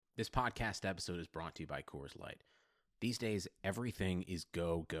This podcast episode is brought to you by Coors Light. These days, everything is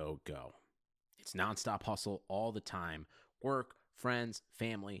go, go, go. It's nonstop hustle all the time. Work, friends,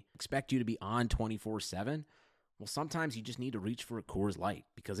 family expect you to be on 24/7. Well, sometimes you just need to reach for a Coors Light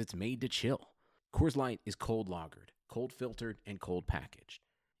because it's made to chill. Coors Light is cold lagered, cold filtered, and cold packaged.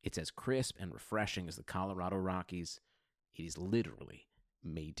 It's as crisp and refreshing as the Colorado Rockies. It is literally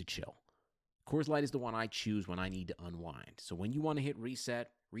made to chill. Coors Light is the one I choose when I need to unwind. So when you want to hit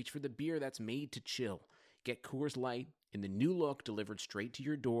reset, reach for the beer that's made to chill. Get Coors Light in the new look delivered straight to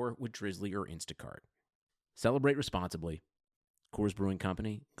your door with Drizzly or Instacart. Celebrate responsibly. Coors Brewing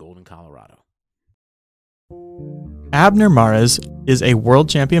Company, Golden, Colorado. Abner Mares is a world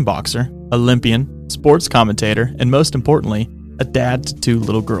champion boxer, Olympian, sports commentator, and most importantly, a dad to two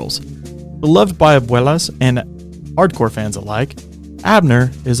little girls. Beloved by abuelas and hardcore fans alike,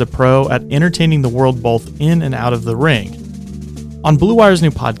 Abner is a pro at entertaining the world both in and out of the ring. On Blue Wire's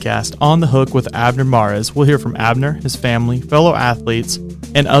new podcast, On the Hook with Abner Mares, we'll hear from Abner, his family, fellow athletes,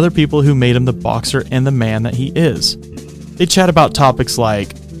 and other people who made him the boxer and the man that he is. They chat about topics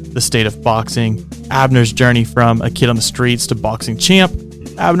like the state of boxing, Abner's journey from a kid on the streets to boxing champ,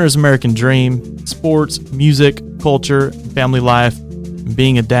 Abner's American dream, sports, music, culture, family life, and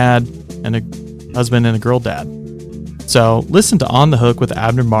being a dad and a husband and a girl dad. So listen to On the Hook with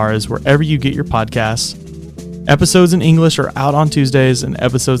Abner Mares wherever you get your podcasts. Episodes in English are out on Tuesdays and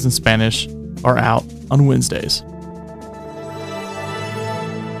episodes in Spanish are out on Wednesdays.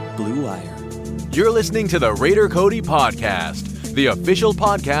 Blue Wire. You're listening to the Raider Cody Podcast, the official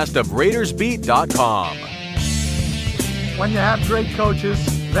podcast of RaidersBeat.com. When you have great coaches,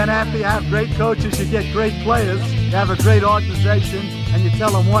 then after you have great coaches, you get great players, you have a great organization, and you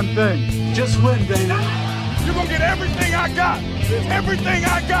tell them one thing: just win, baby. You're going to get everything I got. Everything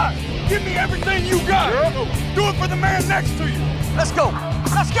I got. Give me everything you got. Do it for the man next to you. Let's go.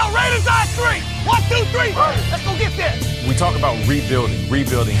 Let's go. Raiders on three. 1, 2, 3. Let's go get there. We talk about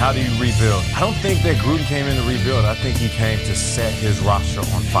rebuilding. How do you rebuild? I don't think that Gruden came in to rebuild. I think he came to set his roster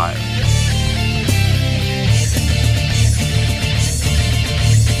on fire.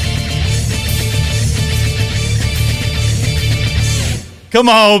 Come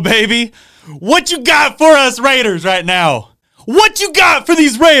on, baby. What you got for us Raiders right now? What you got for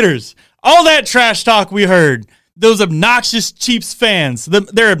these Raiders? All that trash talk we heard, those obnoxious Chiefs fans,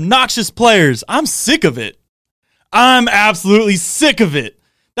 their obnoxious players, I'm sick of it. I'm absolutely sick of it.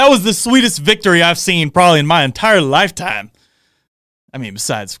 That was the sweetest victory I've seen probably in my entire lifetime. I mean,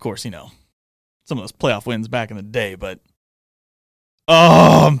 besides, of course, some of those playoff wins back in the day, but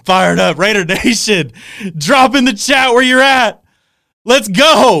oh, I'm fired up. Raider Nation, drop in the chat where you're at. Let's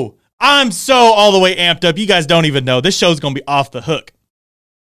go. I'm so all the way amped up. You guys don't even know. This show's going to be off the hook.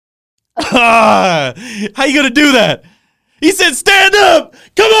 How you going to do that? He said, stand up.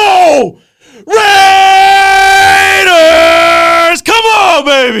 Come on. Raiders. Come on,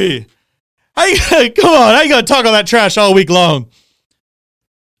 baby. How you going to talk all that trash all week long?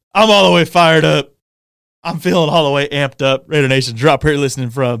 I'm all the way fired up. I'm feeling all the way amped up. Raider Nation, drop where you're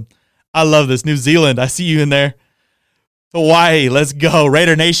listening from. I love this. New Zealand, I see you in there. Hawaii, let's go.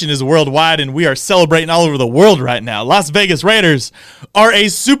 Raider Nation is worldwide, and we are celebrating all over the world right now. Las Vegas Raiders are a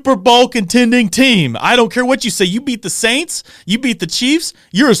Super Bowl contending team. I don't care what you say. You beat the Saints, you beat the Chiefs,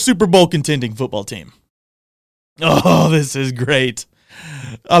 you're a Super Bowl contending football team. Oh, this is great.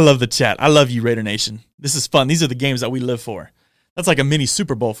 I love the chat. I love you, Raider Nation. This is fun. These are the games that we live for. That's like a mini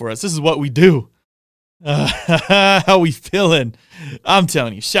Super Bowl for us. This is what we do. How we feeling? I'm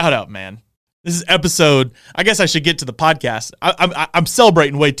telling you, shout out, man. This is episode, I guess I should get to the podcast. I'm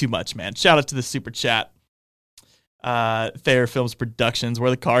celebrating way too much, man. Shout out to the super chat. Thayer Films Productions,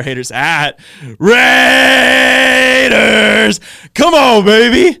 where the car haters at. Raiders! Come on,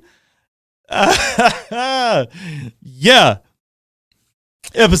 baby! Yeah.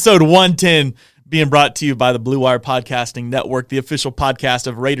 Episode 110 being brought to you by the Blue Wire Podcasting Network, the official podcast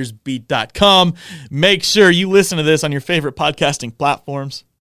of RaidersBeat.com. Make sure you listen to this on your favorite podcasting platforms.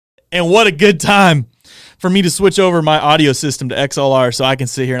 And what a good time for me to switch over my audio system to XLR so I can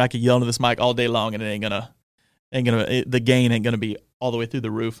sit here and I can yell into this mic all day long and the gain ain't gonna be all the way through the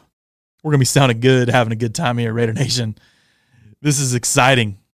roof. We're gonna be sounding good, having a good time here, Raider Nation. This is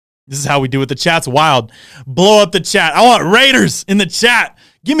exciting. This is how we do it. The chat's wild. Blow up the chat. I want Raiders in the chat.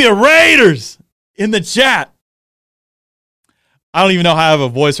 Give me a Raiders in the chat. I don't even know how I have a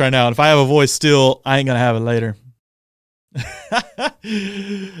voice right now. And if I have a voice still, I ain't gonna have it later. Let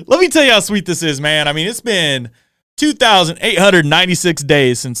me tell you how sweet this is, man. I mean, it's been 2,896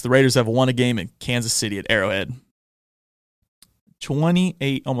 days since the Raiders have won a game in Kansas City at Arrowhead.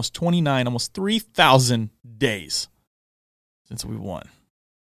 28, almost 29, almost 3,000 days since we won.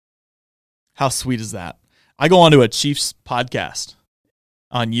 How sweet is that? I go onto a Chiefs podcast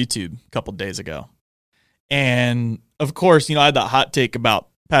on YouTube a couple days ago. And, of course, I had that hot take about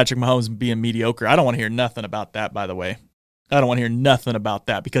Patrick Mahomes being mediocre. I don't want to hear nothing about that, by the way. I don't want to hear nothing about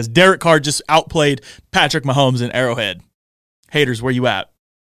that because Derek Carr just outplayed Patrick Mahomes in Arrowhead. Haters, where you at?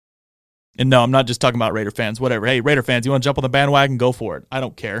 And no, I'm not just talking about Raider fans. Whatever. Hey, Raider fans, you want to jump on the bandwagon? Go for it. I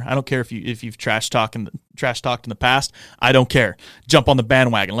don't care. I don't care if you've trash talked in the past. I don't care. Jump on the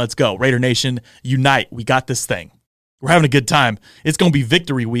bandwagon. Let's go. Raider Nation, unite. We got this thing. We're having a good time. It's going to be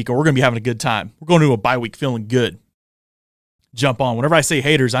victory week, or we're going to be having a good time. We're going to a bye week feeling good. Jump on. Whenever I say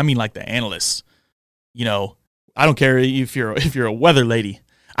haters, I mean like the analysts. I don't care if you're a weather lady.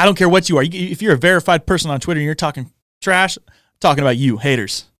 I don't care what you are. If you're a verified person on Twitter and you're talking trash, I'm talking about you,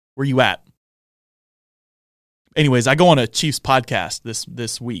 haters. Where you at? Anyways, I go on a Chiefs podcast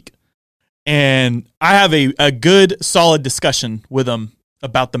this week, and I have a good, solid discussion with them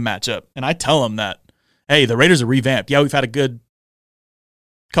about the matchup. And I tell them that, hey, the Raiders are revamped. Yeah, we've had a good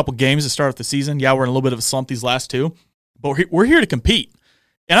couple games to start off the season. Yeah, we're in a little bit of a slump these last two, but we're here to compete.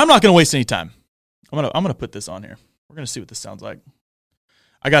 And I'm not going to waste any time. I'm gonna put this on here. We're gonna see what this sounds like.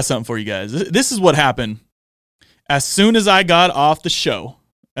 I got something for you guys. This is what happened as soon as I got off the show.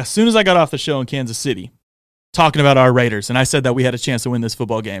 As soon as I got off the show in Kansas City, talking about our Raiders, and I said that we had a chance to win this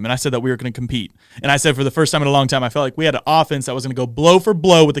football game, and I said that we were going to compete, and I said for the first time in a long time, I felt like we had an offense that was going to go blow for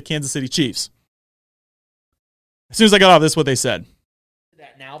blow with the Kansas City Chiefs. As soon as I got off, this is what they said.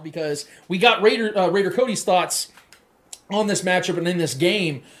 That now because we got Raider Cody's thoughts on this matchup and in this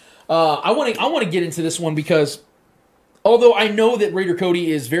game. I want to get into this one because although I know that Raider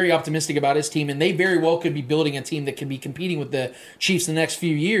Cody is very optimistic about his team, and they very well could be building a team that can be competing with the Chiefs in the next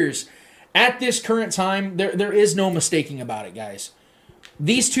few years, at this current time, there is no mistaking about it, guys.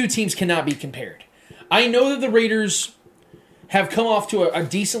 These two teams cannot be compared. I know that the Raiders have come off to a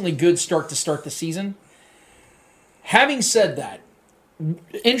decently good start to start the season. Having said that,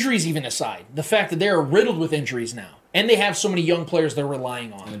 injuries even aside, the fact that they are riddled with injuries now, and they have so many young players they're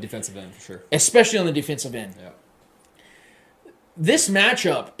relying on. On the defensive end, for sure. Especially on the defensive end. Yeah. This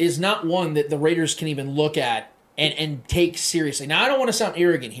matchup is not one that the Raiders can even look at and take seriously. Now, I don't want to sound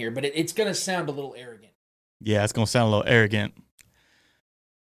arrogant here, but it's going to sound a little arrogant. Yeah, it's going to sound a little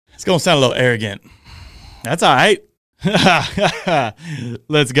arrogant. That's all right.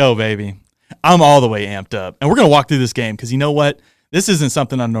 Let's go, baby. I'm all the way amped up. And we're going to walk through this game because you know what? This isn't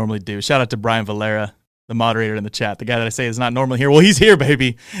something I normally do. Shout out to Brian Valera, the moderator in the chat, the guy that I say is not normally here. Well, he's here,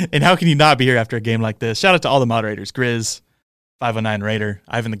 baby. And how can you not be here after a game like this? Shout out to all the moderators, Grizz, 509 Raider,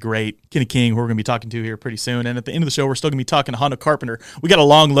 Ivan the Great, Kenny King, who we're going to be talking to here pretty soon. And at the end of the show, we're still going to be talking to Honda Carpenter. We got a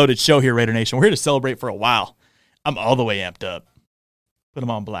long loaded show here, Raider Nation. We're here to celebrate for a while. I'm all the way amped up. Put him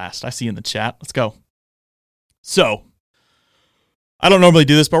on blast. I see you in the chat. Let's go. So, I don't normally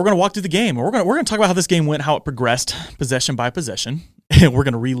do this, but we're going to walk through the game. We're going to talk about how this game went, how it progressed, possession by possession. And we're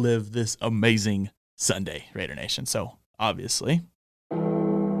going to relive this amazing Sunday, Raider Nation. So, obviously,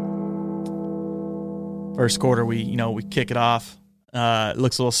 first quarter, we kick it off. It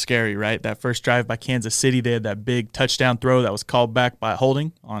looks a little scary, right? That first drive by Kansas City, they had that big touchdown throw that was called back by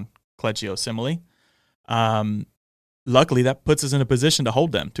holding on Kelechi Osemele. Luckily, that puts us in a position to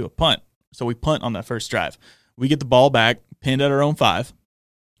hold them to a punt. So we punt on that first drive. We get the ball back, pinned at our own 5.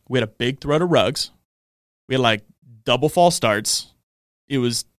 We had a big throw to Ruggs. We had like double false starts. It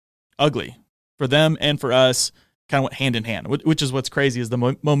was ugly for them and for us. Kind of went hand in hand, which is what's crazy is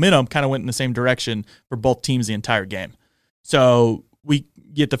the momentum kind of went in the same direction for both teams the entire game. So we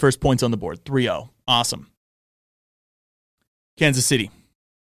get the first points on the board, 3-0. Awesome. Kansas City,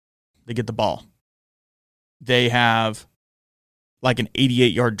 they get the ball. They have like an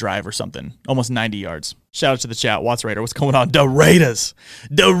 88-yard drive or something, almost 90 yards. Shout out to the chat. Watts Raider, what's going on? The Raiders.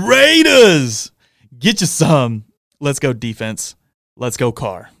 Get you some. Let's go defense. Let's go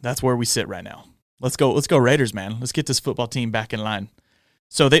Carr. That's where we sit right now. Let's go Raiders, man. Let's get this football team back in line.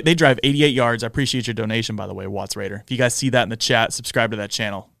 So they drive 88 yards. I appreciate your donation, by the way, Watts Raider. If you guys see that in the chat, subscribe to that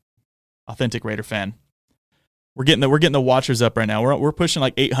channel. Authentic Raider fan. We're getting the watchers up right now. We're pushing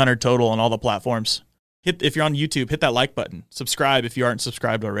like 800 total on all the platforms. If you're on YouTube, hit that like button. Subscribe if you aren't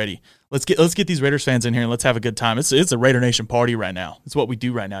subscribed already. Let's get these Raiders fans in here and let's have a good time. It's a Raider Nation party right now. It's what we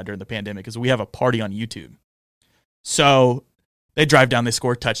do right now during the pandemic is we have a party on YouTube. So they drive down, they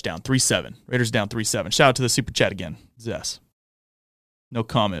score a touchdown, 3-7. Raiders down 3-7. Shout out to the super chat again. Zess. No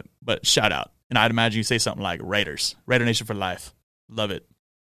comment, but shout out. And I'd imagine you say something like Raiders. Raider Nation for life. Love it.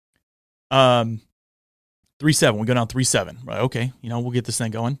 3-7. We go down 3-7. Right, okay, we'll get this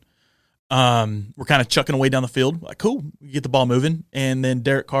thing going. We're kind of chucking away down the field. Like, cool. We get the ball moving. And then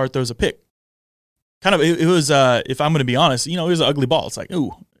Derek Carr throws a pick. Kind of, it was, if I'm going to be honest, it was an ugly ball. It's like,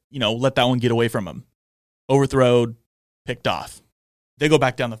 ooh, let that one get away from them. Overthrown, picked off. They go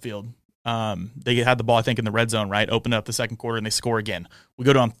back down the field. They had the ball, I think, in the red zone, right? Opened up the second quarter, and they score again. We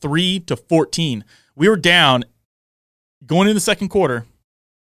go down 3-14. We were down going into the second quarter,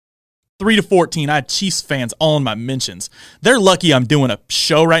 3-14. I had Chiefs fans all in my mentions. They're lucky I'm doing a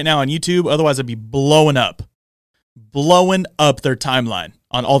show right now on YouTube. Otherwise, I'd be blowing up their timeline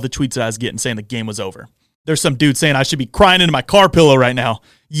on all the tweets that I was getting saying the game was over. There's some dude saying I should be crying into my car pillow right now.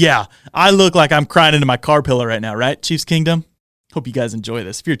 Yeah, I look like I'm crying into my car pillow right now, right, Chiefs Kingdom? Hope you guys enjoy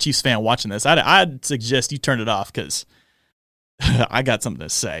this. If you're a Chiefs fan watching this, I'd suggest you turn it off because I got something to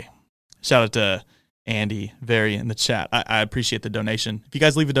say. Shout out to Andy Very in the chat. I appreciate the donation. If you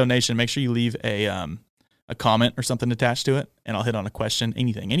guys leave a donation, make sure you leave a comment or something attached to it, and I'll hit on a question.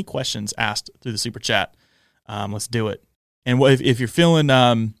 Anything, any questions asked through the super chat. Let's do it. And if you're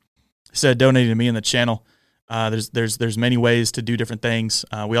feeling said donating to me in the channel, there's many ways to do different things.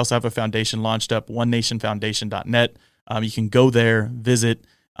 We also have a foundation launched up, onenationfoundation.net. You can go there, visit,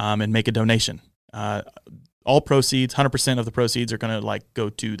 and make a donation. All proceeds, 100% of the proceeds are going to go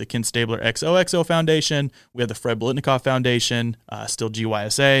to the Ken Stabler XOXO Foundation. We have the Fred Biletnikoff Foundation, still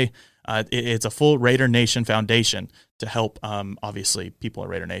GYSA. It's a full Raider Nation foundation to help, obviously, people at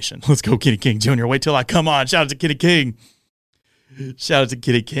Raider Nation. Let's go, Kitty King Jr. Wait till I come on. Shout out to Kitty King. Shout out to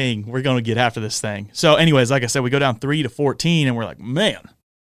Kitty King. We're going to get after this thing. So anyways, like I said, we go down 3-14, and we're like, man,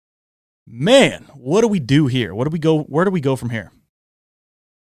 what do we do here? Where do we go from here?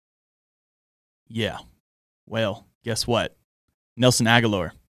 Yeah. Well, guess what? Nelson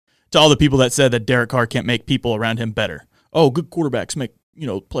Aguilar. To all the people that said that Derek Carr can't make people around him better. Oh, good quarterbacks make,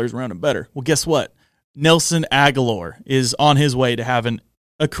 players around him better. Well, guess what? Nelson Aguilar is on his way to having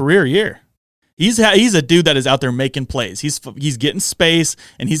a career year. He's a dude that is out there making plays. He's getting space,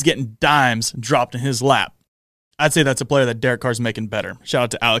 and he's getting dimes dropped in his lap. I'd say that's a player that Derek Carr's making better. Shout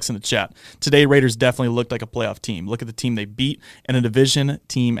out to Alex in the chat. Today, Raiders definitely looked like a playoff team. Look at the team they beat, and a division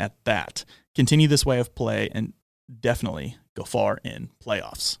team at that. Continue this way of play and definitely go far in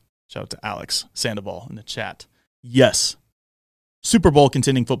playoffs. Shout out to Alex Sandoval in the chat. Yes. Super Bowl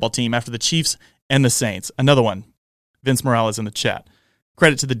contending football team after the Chiefs and the Saints. Another one. Vince Morales in the chat.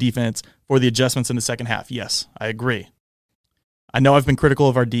 Credit to the defense for the adjustments in the second half. Yes, I agree. I know I've been critical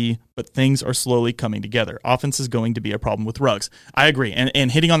of our D, but things are slowly coming together. Offense is going to be a problem with Ruggs. I agree. And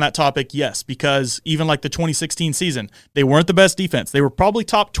hitting on that topic, yes, because even like the 2016 season, they weren't the best defense. They were probably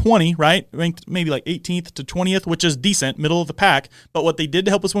top 20, right? Ranked maybe like 18th to 20th, which is decent, middle of the pack. But what they did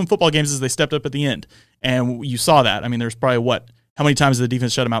to help us win football games is they stepped up at the end. And you saw that. I mean, there's probably how many times did the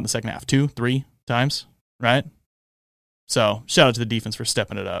defense shut them out in the second half? 2, 3 times, right? So shout out to the defense for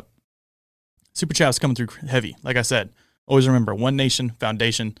stepping it up. Super Chat's coming through heavy. Like I said, always remember, One Nation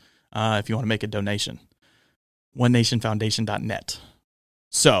Foundation if you want to make a donation. OneNationFoundation.net.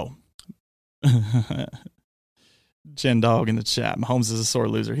 So, Jen Dog in the chat. Mahomes is a sore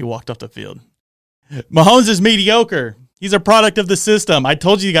loser. He walked off the field. Mahomes is mediocre. He's a product of the system. I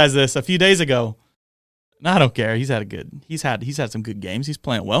told you guys this a few days ago. No, I don't care. He's had some good games. He's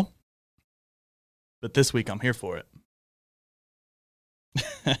playing well. But this week I'm here for it.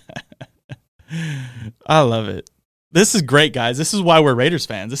 I love it. This is great, guys. This is why we're Raiders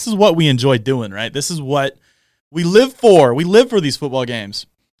fans. This is what we enjoy doing, right? This is what we live for. We live for these football games.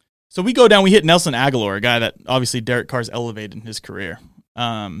 So we go down, we hit Nelson Aguilar, a guy that obviously Derek Carr's elevated in his career.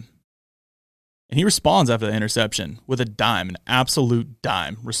 And he responds after the interception with a dime, an absolute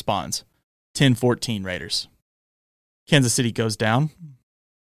dime responds. 10-14 Raiders. Kansas City goes down.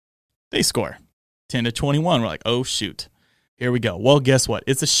 They score 10-21. We're like, oh, shoot. Here we go. Well, guess what?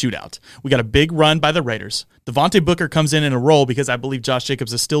 It's a shootout. We got a big run by the Raiders. Devontae Booker comes in a roll because I believe Josh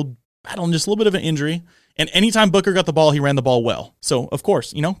Jacobs is still battling just a little bit of an injury. And anytime Booker got the ball, he ran the ball well. So, of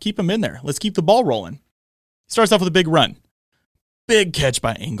course, keep him in there. Let's keep the ball rolling. Starts off with a big run. Big catch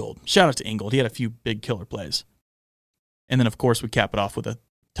by Ingold. Shout out to Ingold. He had a few big killer plays. And then, of course, we cap it off with a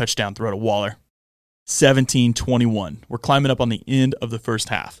touchdown throw to Waller. 17-21. We're climbing up on the end of the first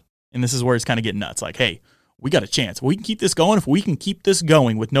half. And this is where it's kind of getting nuts. Like, hey, we got a chance. We can keep this going. If we can keep this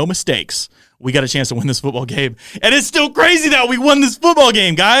going with no mistakes, we got a chance to win this football game. And it's still crazy that we won this football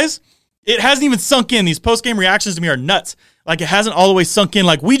game, guys. It hasn't even sunk in. These post-game reactions to me are nuts. Like, it hasn't all the way sunk in.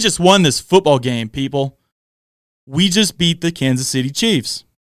 Like, we just won this football game, people. We just beat the Kansas City Chiefs.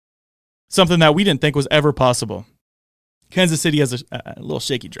 Something that we didn't think was ever possible. Kansas City has a little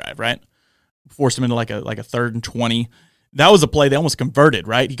shaky drive, right? Forced them into like a 3rd and 20. That was a play they almost converted,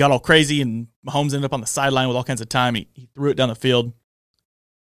 right? He got all crazy, and Mahomes ended up on the sideline with all kinds of time. He threw it down the field,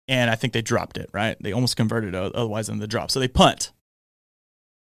 and I think they dropped it, right? They almost converted otherwise than the drop. So they punt.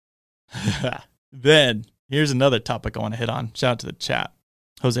 Then, here's another topic I want to hit on. Shout out to the chat.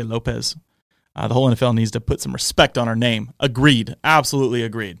 Jose Lopez. The whole NFL needs to put some respect on our name. Agreed. Absolutely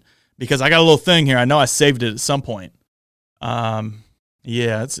agreed. Because I got a little thing here. I know I saved it at some point.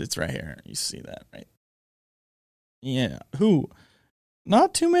 Yeah, it's right here. You see that, right? Yeah. Who?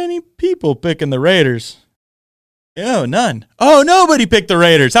 Not too many people picking the Raiders. Oh, none. Oh, nobody picked the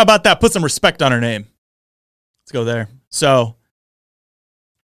Raiders. How about that? Put some respect on our name. Let's go there. So,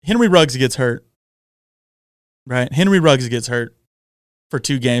 Henry Ruggs gets hurt. Right? Henry Ruggs gets hurt for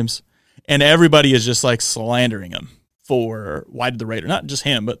 2 games. And everybody is just like slandering him for why did the Raiders, not just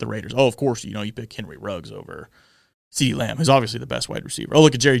him, but the Raiders. Oh, of course, you pick Henry Ruggs over CeeDee Lamb, who's obviously the best wide receiver. Oh,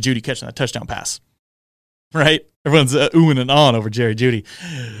 look at Jerry Jeudy catching that touchdown pass. Right? Everyone's oohing and on over Jerry Jeudy.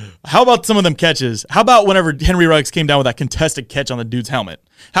 How about some of them catches? How about whenever Henry Ruggs came down with that contested catch on the dude's helmet?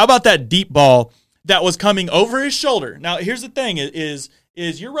 How about that deep ball that was coming over his shoulder? Now, here's the thing is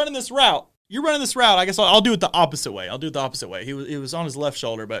you're running this route. I guess I'll do it the opposite way. He was on his left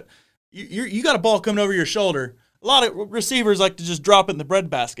shoulder, but you got a ball coming over your shoulder. A lot of receivers like to just drop it in the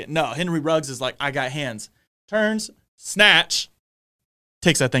breadbasket. No, Henry Ruggs is like, I got hands. Turns, snatch,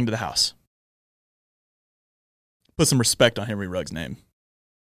 takes that thing to the house. Put some respect on Henry Ruggs' name.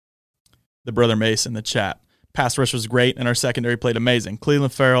 The brother Mace in the chat. Pass rush was great, and our secondary played amazing.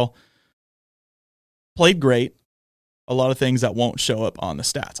 Cleveland Farrell played great. A lot of things that won't show up on the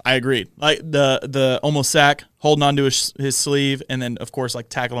stats. I agreed. Like the almost sack, holding on to his sleeve, and then, of course, like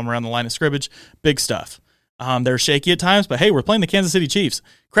tackle him around the line of scrimmage. Big stuff. They're shaky at times, but hey, we're playing the Kansas City Chiefs.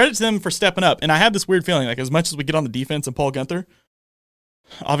 Credit to them for stepping up. And I have this weird feeling, like as much as we get on the defense and Paul Guenther,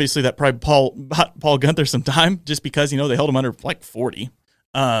 obviously that probably bought Paul Guenther some time just because, they held him under like 40.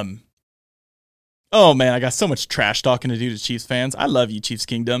 Oh, man, I got so much trash talking to do to Chiefs fans. I love you, Chiefs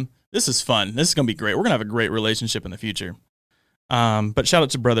Kingdom. This is fun. This is going to be great. We're going to have a great relationship in the future. But shout out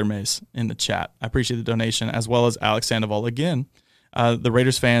to Brother Mace in the chat. I appreciate the donation, as well as Alex Sandoval again. The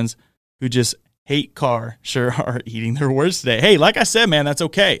Raiders fans who just hate Carr sure are eating their words today. Hey, like I said, man, that's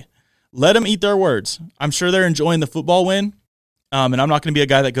okay. Let them eat their words. I'm sure they're enjoying the football win. And I'm not going to be a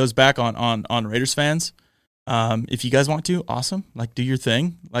guy that goes back on Raiders fans. If you guys want to, awesome. Like, do your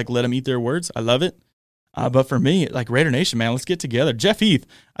thing. Like, let them eat their words. I love it. But for me, like Raider Nation, man, let's get together. Jeff Heath,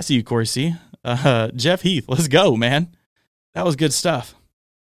 I see you, Corey C. Jeff Heath, let's go, man. That was good stuff.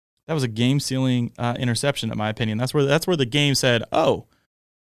 That was a game-sealing interception, in my opinion. That's where the game said, oh,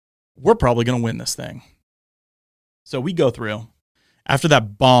 we're probably going to win this thing. So we go through. After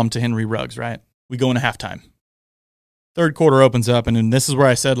that bomb to Henry Ruggs, right? We go into halftime. Third quarter opens up, and then this is where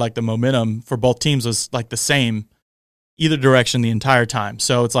I said, like, the momentum for both teams was, like, the same either direction the entire time.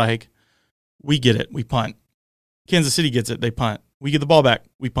 So it's like, we get it, we punt. Kansas City gets it, they punt. We get the ball back,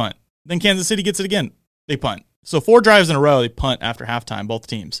 we punt. Then Kansas City gets it again, they punt. So 4 drives in a row, they punt after halftime, both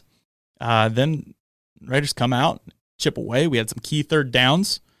teams. Then Raiders come out, chip away. We had some key third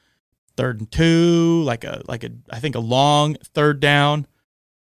downs. 3rd and 2, I think a long third down.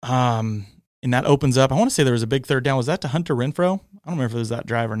 And that opens up. I want to say there was a big third down. Was that to Hunter Renfrow? I don't remember if it was that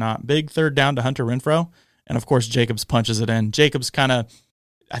drive or not. Big third down to Hunter Renfrow. And, of course, Jacobs punches it in. Jacobs kind of,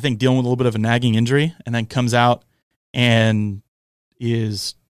 I think, dealing with a little bit of a nagging injury, and then comes out and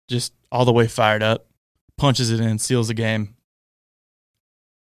is just all the way fired up, punches it in, seals the game.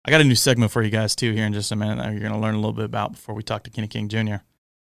 I got a new segment for you guys, too, here in just a minute that you're going to learn a little bit about before we talk to Kenny King Jr.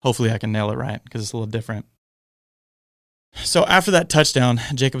 Hopefully I can nail it right because it's a little different. So after that touchdown,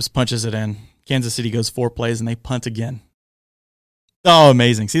 Jacobs punches it in. Kansas City goes 4 plays, and they punt again. Oh,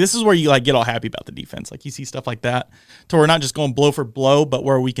 amazing. See, this is where you like get all happy about the defense. Like you see stuff like that to where we're not just going blow for blow, but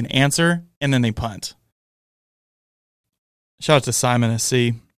where we can answer, and then they punt. Shout out to Simon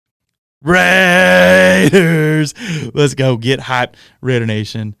SC. Raiders! Let's go. Get hyped, Raider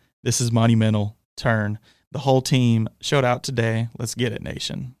Nation. This is monumental turn. The whole team showed out today. Let's get it,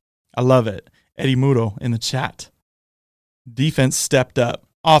 Nation. I love it. Eddie Muro in the chat. Defense stepped up.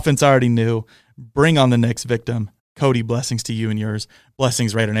 Offense already knew. Bring on the next victim. Cody, blessings to you and yours.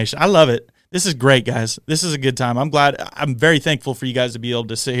 Blessings, Raider Nation. I love it. This is great, guys. This is a good time. I'm very thankful for you guys to be able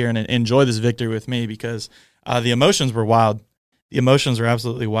to sit here and enjoy this victory with me because the emotions were wild. The emotions are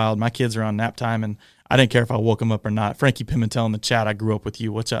absolutely wild. My kids are on nap time, and I didn't care if I woke them up or not. Frankie Pimentel in the chat, I grew up with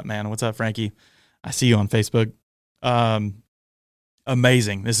you. What's up, man? What's up, Frankie? I see you on Facebook.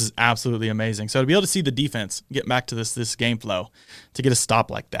 Amazing. This is absolutely amazing. So to be able to see the defense get back to this game flow, to get a stop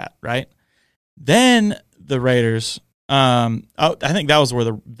like that, right? Then the Raiders, I think that was where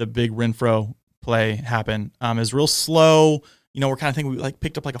the big Renfrow play happened. It was real slow. We're kind of thinking we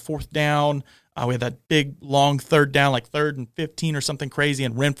picked up a 4th down. We had that big long third down, 3rd and 15 or something crazy,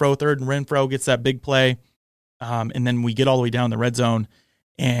 and 3rd and Renfrow gets that big play. And then we get all the way down the red zone,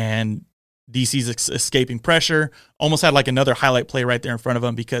 and DC's escaping pressure. Almost had like another highlight play right there in front of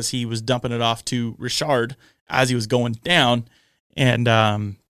him because he was dumping it off to Richard as he was going down, and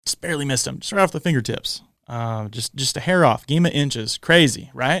just barely missed him, just right off the fingertips. Just a hair off, game of inches. Crazy,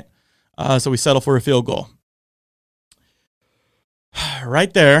 right? So we settle for a field goal.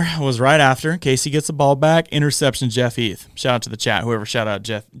 Right there was right after Casey gets the ball back, interception, Jeff Heath. Shout out to the chat, whoever shout out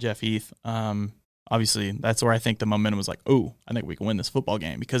Jeff Heath. Obviously, that's where I think the momentum was like, oh, I think we can win this football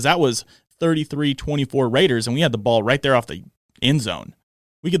game, because that was 33-24 Raiders, and we had the ball right there off the end zone.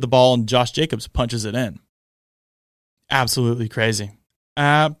 We get the ball, and Josh Jacobs punches it in. Absolutely crazy.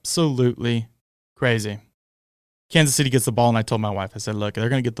 Absolutely crazy. Kansas City gets the ball, and I told my wife, I said, look, they're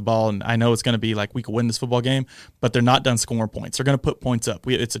going to get the ball, and I know it's going to be like we could win this football game, but they're not done scoring points. They're going to put points up.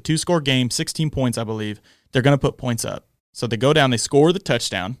 It's a 2-score game, 16 points, I believe. They're going to put points up. So they go down, they score the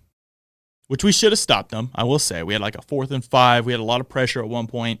touchdown, which we should have stopped them, I will say. We had like a 4th and 5. We had a lot of pressure at one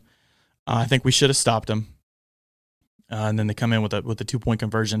point. I think we should have stopped them. And then they come in with a 2-point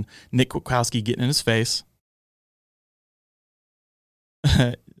conversion. Nick Kwiatkowski getting in his face.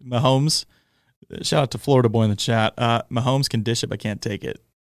 Mahomes. Shout out to Florida Boy in the chat. Mahomes can dish it, but can't take it.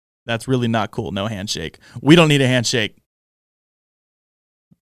 That's really not cool. No handshake. We don't need a handshake.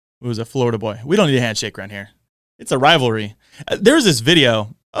 It was a Florida Boy. We don't need a handshake around here. It's a rivalry. There's this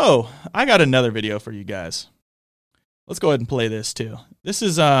video. Oh, I got another video for you guys. Let's go ahead and play this too. This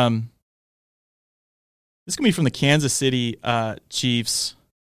is gonna be from the Kansas City Chiefs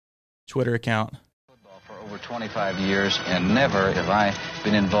Twitter account. Over 25 years, and never have I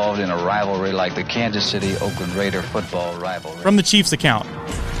been involved in a rivalry like the Kansas City-Oakland Raider football rivalry. From the Chiefs account.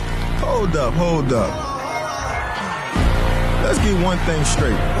 Hold up. Let's get one thing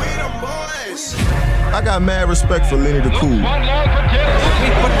straight. I got mad respect for Lenny the Cool. We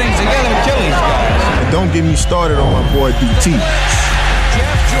put things together and kill these guys. And don't get me started on my boy DT.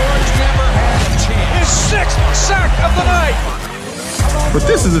 Jeff George never had a chance. His 6th sack of the night. But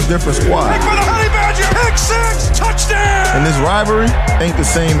this is a different squad. Pick for the Honey Badger. Pick 6. Touchdown. And this rivalry ain't the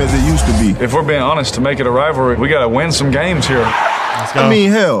same as it used to be. If we're being honest, to make it a rivalry, we got to win some games here. Let's go. I mean,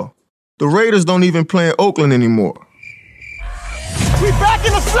 hell, the Raiders don't even play in Oakland anymore. We back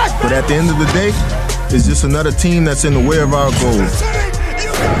in the flesh. But at the end of the day, it's just another team that's in the way of our goals.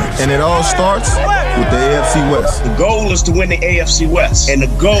 And it all starts with the AFC West. The goal is to win the AFC West, and the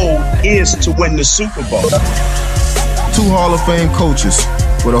goal is to win the Super Bowl. 2 Hall of Fame coaches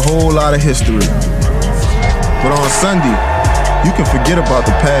with a whole lot of history. But on Sunday, you can forget about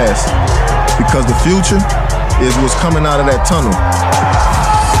the past, because the future is what's coming out of that tunnel.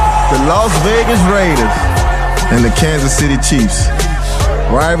 The Las Vegas Raiders and the Kansas City Chiefs.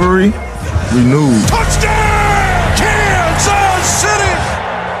 Rivalry renewed. Touchdown, Kansas City!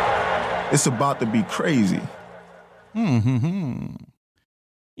 It's about to be crazy. You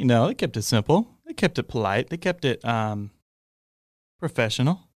know, they kept it simple. They kept it polite. They kept it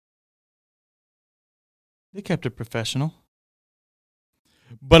professional.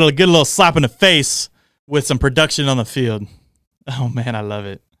 But a good little slap in the face with some production on the field. Oh, man, I love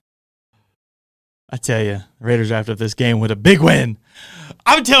it. I tell you, the Raiders wrapped up this game with a big win.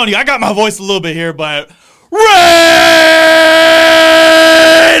 I'm telling you, I got my voice a little bit here, but Raiders,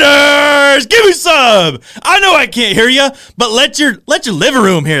 give me some. I know I can't hear you, but let your living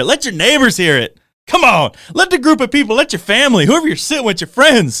room hear it. Let your neighbors hear it. Come on. Let the group of people, let your family, whoever you're sitting with, your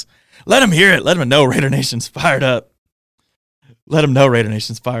friends, let them hear it. Let them know Raider Nation's fired up. Let them know Raider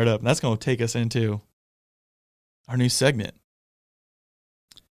Nation's fired up. And that's going to take us into our new segment.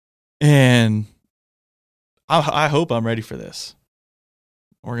 And I hope I'm ready for this.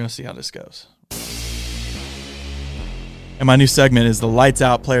 We're going to see how this goes. And my new segment is the lights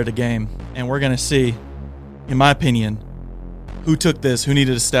out player of the game. And we're going to see, in my opinion, who took this, who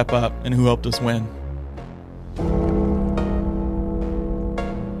needed to step up, and who helped us win.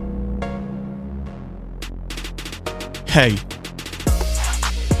 Hey,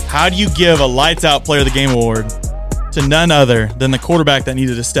 how do you give a lights out player of the game award to none other than the quarterback that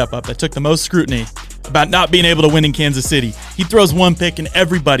needed to step up, that took the most scrutiny about not being able to win in Kansas City? He throws one pick and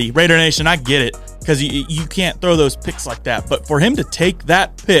everybody, Raider Nation, I get it, because you can't throw those picks like that. But for him to take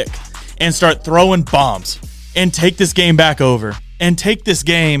that pick and start throwing bombs and take this game back over and take this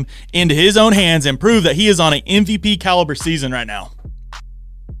game into his own hands and prove that he is on an MVP caliber season right now.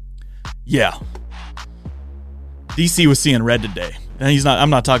 Yeah. DC was seeing red today. And I'm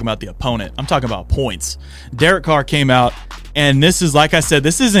not talking about the opponent. I'm talking about points. Derek Carr came out, and this is, like I said,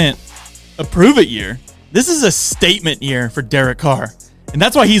 this isn't a prove it year. This is a statement year for Derek Carr. And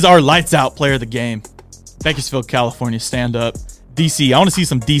that's why he's our lights out player of the game. Bakersfield, California, stand up. DC, I want to see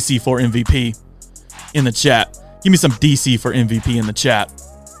some DC for MVP in the chat. Give me some DC for MVP in the chat.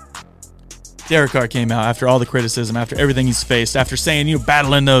 Derek Carr came out after all the criticism, after everything he's faced, after saying,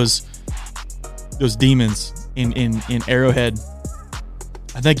 battling those demons in Arrowhead.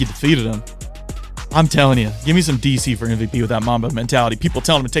 I think he defeated them. I'm telling you, give me some DC for MVP with that Mamba mentality. People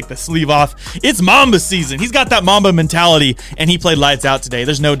telling him to take the sleeve off. It's Mamba season. He's got that Mamba mentality, and he played lights out today.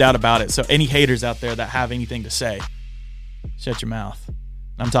 There's no doubt about it. So any haters out there that have anything to say, shut your mouth.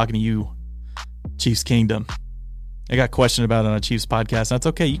 I'm talking to you, Chiefs Kingdom. I got questioned about it on a Chiefs podcast. That's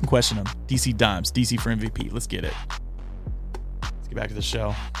okay. You can question them. DC Dimes. DC for MVP. Let's get it. Let's get back to the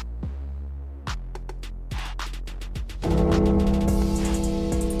show.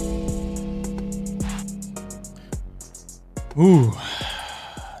 Ooh,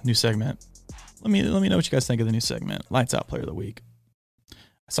 new segment. Let me know what you guys think of the new segment. Lights Out Player of the Week.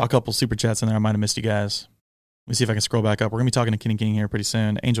 I saw a couple super chats in there. I might have missed you guys. Let me see if I can scroll back up. We're going to be talking to Kenny King here pretty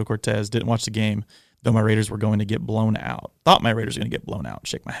soon. Angel Cortez didn't watch the game, though my Raiders were going to get blown out. Thought my Raiders were going to get blown out.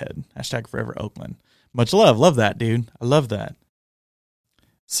 Shake my head. Hashtag Forever Oakland. Much love. Love that, dude. I love that.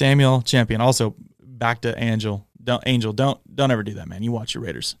 Samuel Champion. Also, back to Angel. Don't ever do that, man. You watch your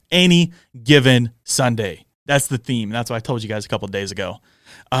Raiders. Any given Sunday. That's the theme. That's what I told you guys a couple of days ago.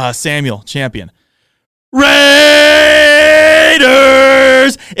 Samuel Champion. Raiders!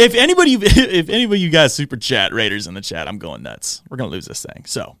 If anybody of you guys super chat Raiders in the chat, I'm going nuts. We're going to lose this thing.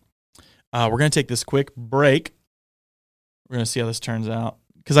 So we're going to take this quick break. We're going to see how this turns out.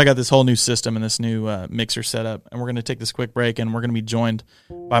 Because I got this whole new system and this new mixer set up. And we're going to take this quick break, and we're going to be joined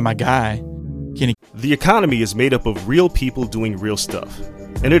by my guy, Kenny. The economy is made up of real people doing real stuff.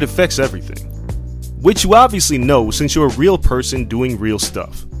 And it affects everything. Which you obviously know since you're a real person doing real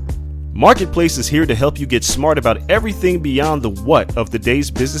stuff. Marketplace is here to help you get smart about everything beyond the what of the day's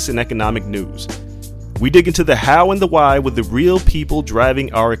business and economic news. We dig into the how and the why with the real people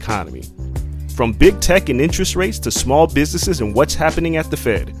driving our economy. From big tech and interest rates to small businesses and what's happening at the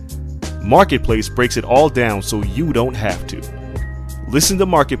Fed. Marketplace breaks it all down so you don't have to. Listen to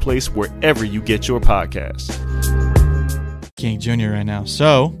Marketplace wherever you get your podcasts. King Jr. right now.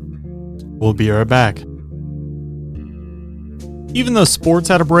 So, we'll be right back. Even though sports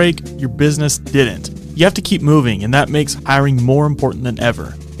had a break, your business didn't. You have to keep moving, and that makes hiring more important than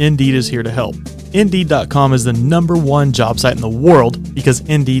ever. Indeed is here to help. Indeed.com is the #1 job site in the world because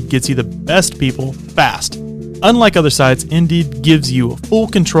Indeed gets you the best people fast. Unlike other sites, Indeed gives you full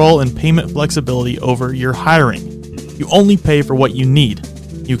control and payment flexibility over your hiring. You only pay for what you need.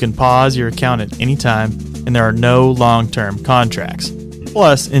 You can pause your account at any time, and there are no long-term contracts.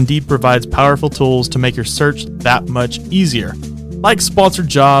 Plus, Indeed provides powerful tools to make your search that much easier, like sponsored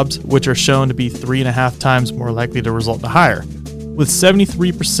jobs, which are shown to be 3.5 times more likely to result in a hire. With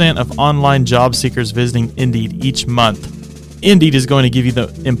 73% of online job seekers visiting Indeed each month, Indeed is going to give you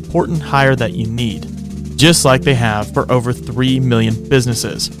the important hire that you need, just like they have for over 3 million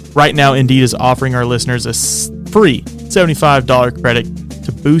businesses. Right now, Indeed is offering our listeners a free $75 credit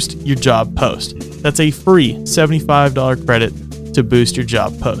to boost your job post. That's a free $75 credit to boost your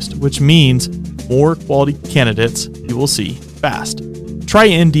job post, which means more quality candidates you will see fast. Try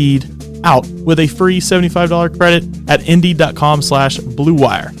Indeed out with a free $75 credit at Indeed.com/Blue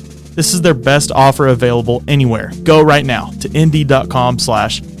Wire. This is their best offer available anywhere. Go right now to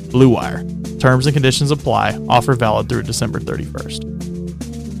Indeed.com/Blue Wire. Terms and conditions apply. Offer valid through December 31st.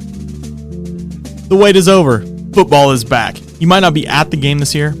 The wait is over. Football is back. You might not be at the game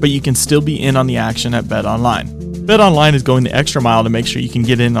this year, but you can still be in on the action at BetOnline. BetOnline is going the extra mile to make sure you can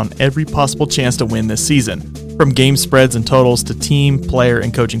get in on every possible chance to win this season. From game spreads and totals to team, player,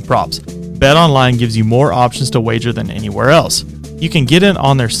 and coaching props, BetOnline gives you more options to wager than anywhere else. You can get in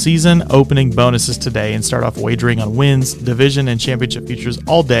on their season opening bonuses today and start off wagering on wins, division, and championship futures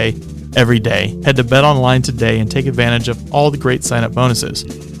all day, every day. Head to BetOnline today and take advantage of all the great sign-up bonuses.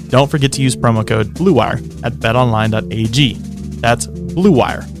 Don't forget to use promo code BlueWire at betonline.ag. That's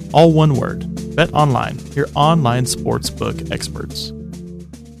BlueWire, all one word. BetOnline, your online sportsbook experts.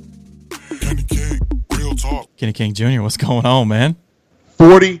 Kenny King Jr., what's going on, man?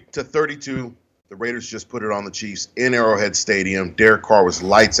 40-32. The Raiders just put it on the Chiefs in Arrowhead Stadium. Derek Carr was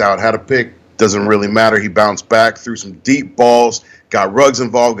lights out, had a pick. Doesn't really matter. He bounced back, threw some deep balls, got Ruggs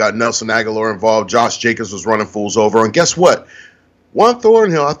involved, got Nelson Aguilar involved. Josh Jacobs was running fools over. And guess what? Juan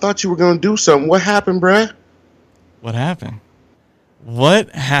Thornhill, I thought you were going to do something. What happened, bruh? What happened? What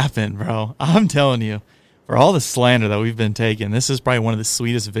happened, bro? I'm telling you, for all the slander that we've been taking, this is probably one of the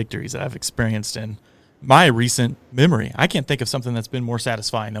sweetest victories that I've experienced in my recent memory. I can't think of something that's been more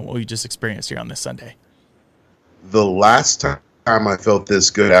satisfying than what we just experienced here on this Sunday. The last time I felt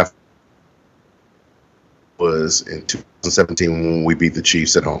this good after was in 2017 when we beat the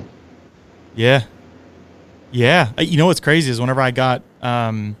Chiefs at home. Yeah. You know what's crazy is whenever I got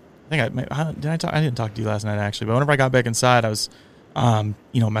I didn't talk to you last night actually, but whenever I got back inside, I was,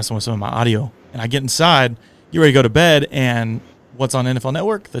 messing with some of my audio, and I get inside, get ready to go to bed, and what's on NFL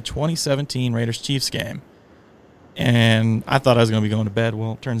Network? The 2017 Raiders-Chiefs game. And I thought I was going to be going to bed.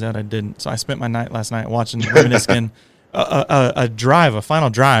 Well, it turns out I didn't. So I spent my night last night watching reminiscing a final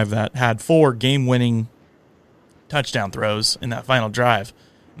drive that had 4 game-winning touchdown throws in that final drive.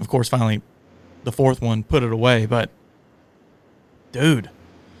 And of course, finally, the 4th one put it away. But, dude,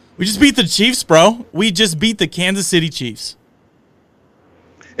 we just beat the Chiefs, bro. We just beat the Kansas City Chiefs.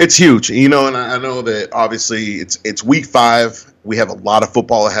 It's huge, and I know that obviously it's week 5. We have a lot of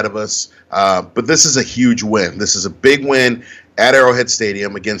football ahead of us, but this is a huge win. This is a big win at Arrowhead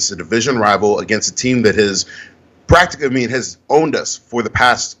Stadium against a division rival, against a team that has has owned us for the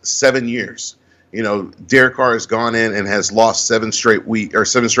past 7 years. Derek Carr has gone in and has lost 7 straight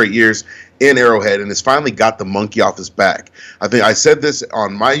years in Arrowhead, and has finally got the monkey off his back. I think I said this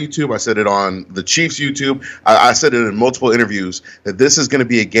on my YouTube. I said it on the Chiefs YouTube. I said it in multiple interviews that this is going to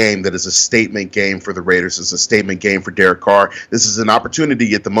be a game that is a statement game for the Raiders. It's a statement game for Derek Carr. This is an opportunity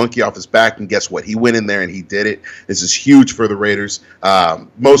to get the monkey off his back, and guess what? He went in there and he did it. This is huge for the Raiders.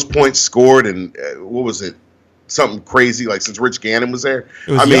 Most points scored, and what was it? Something crazy like since Rich Gannon was there.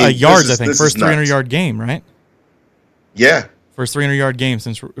 It was yards, I think. First 300-yard game, right? Yeah. First 300-yard game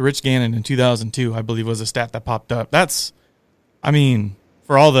since Rich Gannon in 2002, I believe, was a stat that popped up. That's,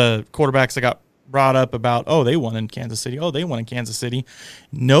 for all the quarterbacks that got brought up about, they won in Kansas City.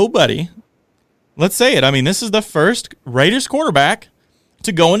 Nobody, let's say it, this is the first Raiders quarterback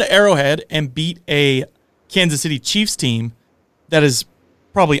to go into Arrowhead and beat a Kansas City Chiefs team that is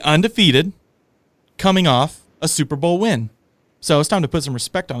probably undefeated coming off a Super Bowl win. So it's time to put some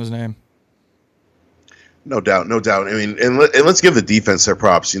respect on his name. No doubt. And let's give the defense their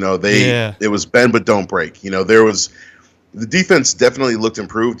props. It was bend but don't break. The defense definitely looked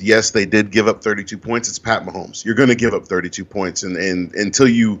improved. Yes, they did give up 32 points. It's Pat Mahomes. You're going to give up 32 points, and until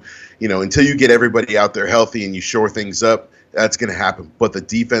you get everybody out there healthy and you shore things up, that's going to happen. But the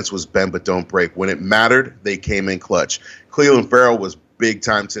defense was bend but don't break. When it mattered, they came in clutch. Cleveland Farrell was big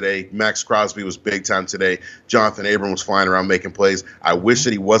time today. Max Crosby was big time today. Jonathan Abram was flying around making plays. I wish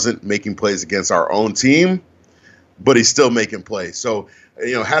that he wasn't making plays against our own team, but he's still making plays. So,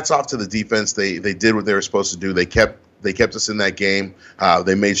 hats off to the defense. They did what they were supposed to do. They kept us in that game.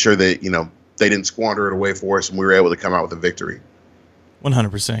 They made sure that, they didn't squander it away for us, and we were able to come out with a victory.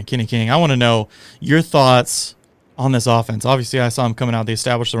 100%. Kenny King, I want to know your thoughts on this offense. Obviously, I saw him coming out. They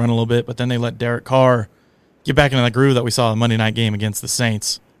established the run a little bit, but then they let Derek Carr get back into that groove that we saw in the Monday night game against the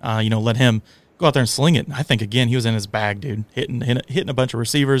Saints. Let him go out there and sling it. And I think, again, he was in his bag, dude, hitting a bunch of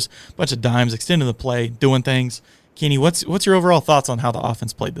receivers, a bunch of dimes, extending the play, doing things. Kenny, what's your overall thoughts on how the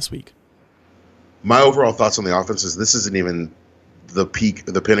offense played this week? My overall thoughts on the offense is this isn't even the peak,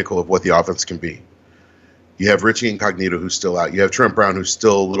 the pinnacle of what the offense can be. You have Richie Incognito, who's still out. You have Trent Brown, who's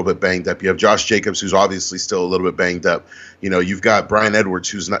still a little bit banged up. You have Josh Jacobs, who's obviously still a little bit banged up. You've got Brian Edwards,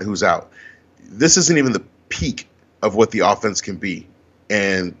 who's out. This isn't even the peak of what the offense can be.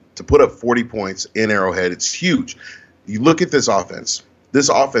 And to put up 40 points in Arrowhead, it's huge. You look at this offense. The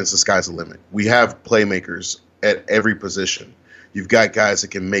sky's the limit. We have playmakers at every position. You've got guys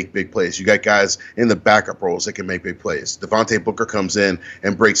that can make big plays. You got guys in the backup roles that can make big plays. Devontae Booker comes in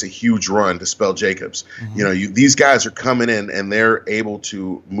and breaks a huge run to spell Jacobs. Mm-hmm. These guys are coming in and they're able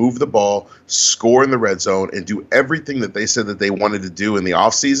to move the ball, score in the red zone, and do everything that they said that they wanted to do in the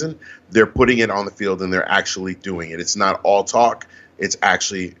offseason. They're putting it on the field and they're actually doing it. It's not all talk. It's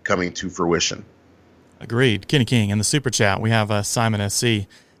actually coming to fruition. Agreed. Kenny King in the super chat. We have Simon SC.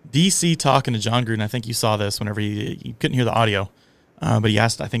 DC talking to John Gruden. I think you saw this whenever you couldn't hear the audio. But he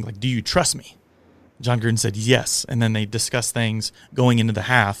asked, I think, do you trust me? John Gruden said yes. And then they discussed things going into the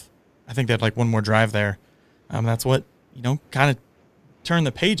half. I think they had one more drive there. That's what, kind of turned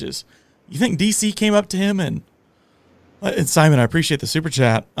the pages. You think DC came up to him and Simon, I appreciate the super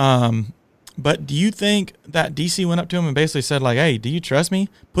chat. But do you think that DC went up to him and basically said, hey, do you trust me?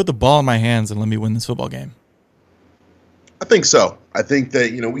 Put the ball in my hands and let me win this football game. I think so. I think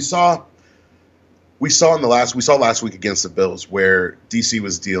that, we saw last week against the Bills where DC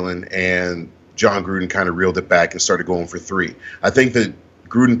was dealing and John Gruden kind of reeled it back and started going for 3. I think that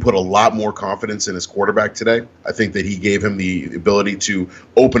Gruden put a lot more confidence in his quarterback today. I think that he gave him the ability to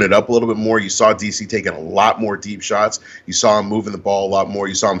open it up a little bit more. You saw DC taking a lot more deep shots. You saw him moving the ball a lot more.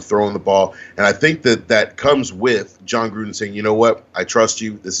 You saw him throwing the ball. And I think that comes with John Gruden saying, you know what? I trust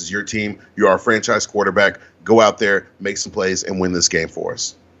you. This is your team. You are a franchise quarterback. Go out there, make some plays, and win this game for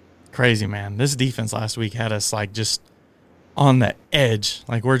us. Crazy, man. This defense last week had us just on the edge.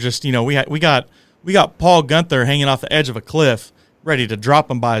 We're just, we got Paul Gunther hanging off the edge of a cliff, ready to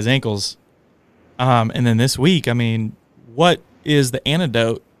drop him by his ankles. And then this week, I mean, what is the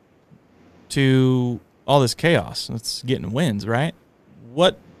antidote to all this chaos? It's getting wins, right?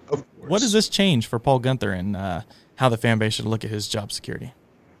 What does this change for Paul Guenther and how the fan base should look at his job security?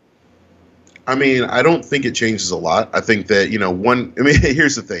 I mean, I don't think it changes a lot. I think that,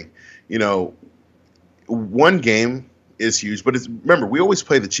 here's the thing. One game is huge, but remember, we always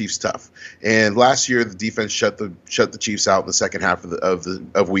play the Chiefs tough. And last year, the defense shut the Chiefs out in the second half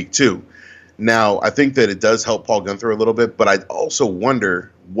of week 2. Now, I think that it does help Paul Guenther a little bit, but I also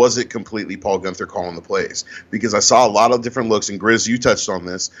wonder, was it completely Paul Guenther calling the plays? Because I saw a lot of different looks, and Grizz, you touched on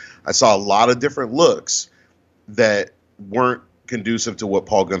this. I saw a lot of different looks that weren't conducive to what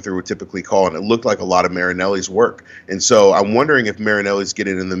Paul Guenther would typically call, and it looked like a lot of Marinelli's work. And so I'm wondering if Marinelli's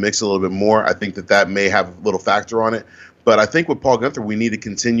getting in the mix a little bit more. I think that may have a little factor on it. But I think with Paul Guenther, we need to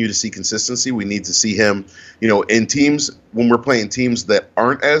continue to see consistency. We need to see him, in teams, when we're playing teams that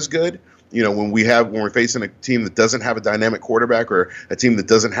aren't as good, when we're facing a team that doesn't have a dynamic quarterback, or a team that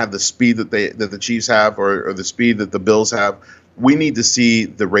doesn't have the speed that the Chiefs have, or the speed that the Bills have, we need to see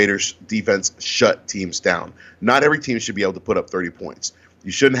the Raiders defense shut teams down. Not every team should be able to put up 30 points.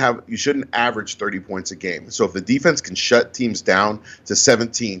 You shouldn't average 30 points a game. So if the defense can shut teams down to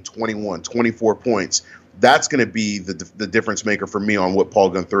 17, 21, 24 points, that's going to be the difference maker for me on what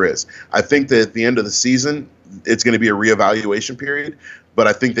Paul Guenther is. I think that at the end of the season, it's going to be a reevaluation period, but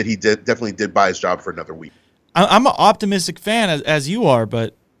I think that he definitely did buy his job for another week. I'm an optimistic fan as you are,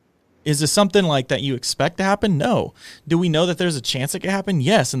 but is this something like that you expect to happen? No. Do we know that there's a chance it could happen?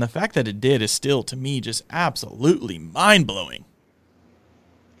 Yes, and the fact that it did is still, to me, just absolutely mind-blowing.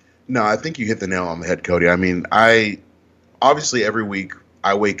 No, I think you hit the nail on the head, Cody. I mean, obviously every week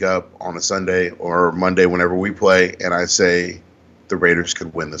I wake up on a Sunday or Monday whenever we play, and I say the Raiders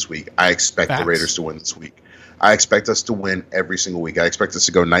could win this week. I expect the Raiders to win this week. I expect us to win every single week. I expect us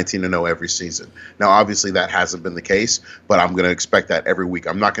to go 19-0 every season. Now, obviously, that hasn't been the case, but I'm going to expect that every week.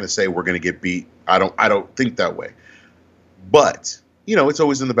 I'm not going to say we're going to get beat. I don't think that way. But, it's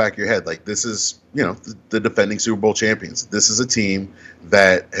always in the back of your head. Like, this is, the defending Super Bowl champions. This is a team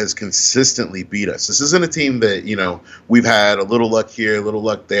that has consistently beat us. This isn't a team that, we've had a little luck here, a little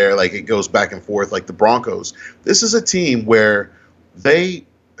luck there. Like, it goes back and forth like the Broncos. This is a team where they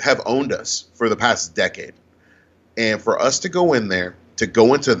have owned us for the past decade. And for us to go in there, to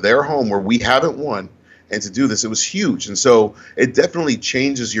go into their home where we haven't won, and to do this, it was huge. And so it definitely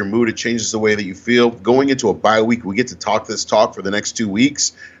changes your mood. It changes the way that you feel. Going into a bye week, we get to talk this talk for the next 2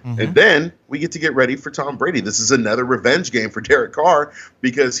 weeks. Mm-hmm. And then we get to get ready for Tom Brady. This is another revenge game for Derek Carr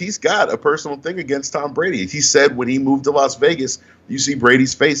because he's got a personal thing against Tom Brady. He said when he moved to Las Vegas, you see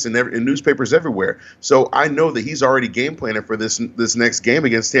Brady's face in newspapers everywhere. So I know that he's already game planning for this next game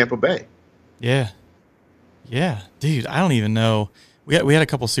against Tampa Bay. Yeah. Yeah, dude, I don't even know. We had a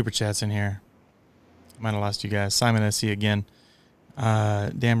couple super chats in here. I might have lost you guys. Simon SC again.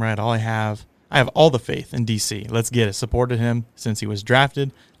 Damn right, I have all the faith in DC. Let's get it. Supported him since he was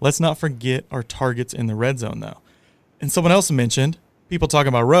drafted. Let's not forget our targets in the red zone, though. And someone else mentioned people talking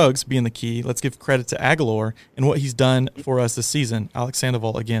about Ruggs being the key. Let's give credit to Aguilar and what he's done for us this season. Alex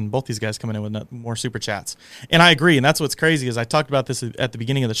Sandoval, again, both these guys coming in with more super chats. And I agree, and that's what's crazy is I talked about this at the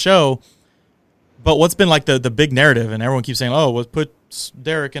beginning of the show. But what's been like the big narrative, and everyone keeps saying, what puts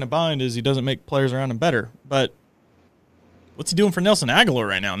Derek in a bind is he doesn't make players around him better. But what's he doing for Nelson Aguilar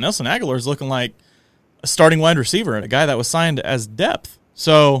right now? Nelson Aguilar is looking like a starting wide receiver and a guy that was signed as depth.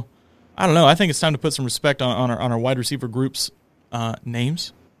 So, I don't know. I think it's time to put some respect on our wide receiver group's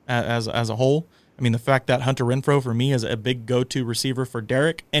names as a whole. I mean, the fact that Hunter Renfrow, for me, is a big go-to receiver for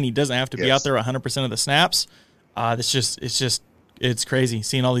Derek, and he doesn't have to be out there 100% of the snaps, it's crazy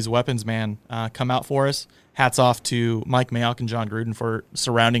seeing all these weapons, man, come out for us. Hats off to Mike Mayock and John Gruden for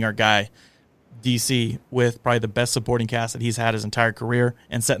surrounding our guy, DC, with probably the best supporting cast that he's had his entire career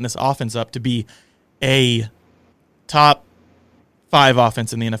and setting this offense up to be a top 5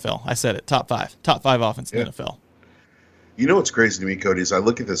 offense in the NFL. I said it, top 5 offense in the NFL. You know what's crazy to me, Cody, is I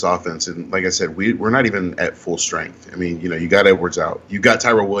look at this offense, and like I said, we're not even at full strength. I mean, you got Edwards out. You got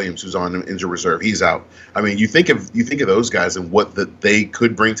Tyrell Williams, who's on injured reserve. He's out. I mean, you think of those guys and what they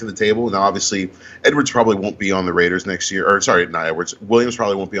could bring to the table. Now, obviously, Edwards probably won't be on the Raiders next year. Or, sorry, not Edwards. Williams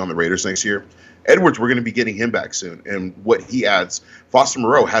probably won't be on the Raiders next year. Edwards, we're going to be getting him back soon. And what he adds, Foster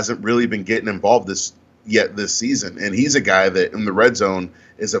Moreau hasn't really been getting involved this season. And he's a guy that in the red zone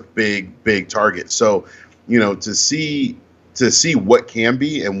is a big, big target. So, to see what can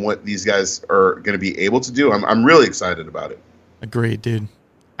be and what these guys are going to be able to do, I'm really excited about it. Agreed, dude.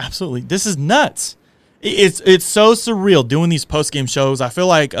 Absolutely. This is nuts. It's so surreal doing these post-game shows. I feel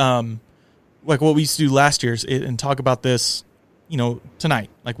like what we used to do last year and talk about this, tonight.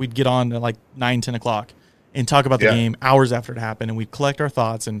 Like we'd get on at like 9, 10 o'clock and talk about the game hours after it happened, and we'd collect our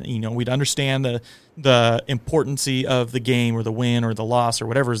thoughts, and we'd understand the importance of the game or the win or the loss or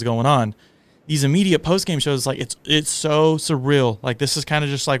whatever is going on. These immediate post-game shows, like it's so surreal. Like this is kind of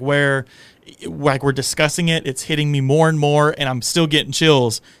just like where like we're discussing it, it's hitting me more and more, and I'm still getting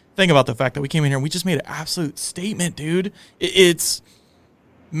chills. Think about the fact that we came in here and we just made an absolute statement, dude.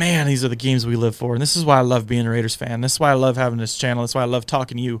 Man, these are the games we live for, and this is why I love being a Raiders fan. This is why I love having this channel. This is why I love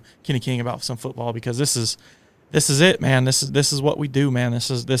talking to you, Kenny King, about some football, because this is it, man. This is what we do, man. This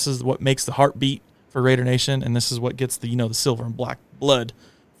is what makes the heart beat for Raider Nation, and this is what gets the the silver and black blood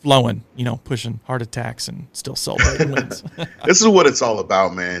flowing, pushing heart attacks and still celebrating wins. This is what it's all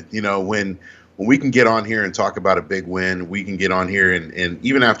about, man. When we can get on here and talk about a big win, we can get on here and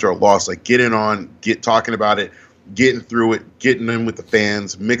even after a loss, like get talking about it, getting through it, getting in with the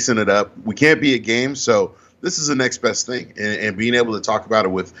fans, mixing it up. We can't be at games, so this is the next best thing. And being able to talk about it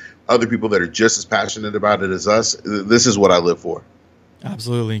with other people that are just as passionate about it as us, this is what I live for.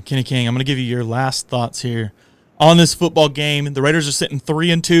 Absolutely. Kenny King, I'm going to give you your last thoughts here on this football game. The Raiders are sitting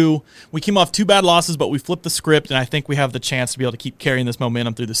 3-2. We came off 2 bad losses, but we flipped the script, and I think we have the chance to be able to keep carrying this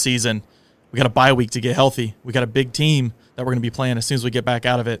momentum through the season. We got a bye week to get healthy. We got a big team that we're going to be playing as soon as we get back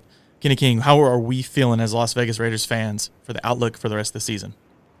out of it. Kenny King, how are we feeling as Las Vegas Raiders fans for the outlook for the rest of the season?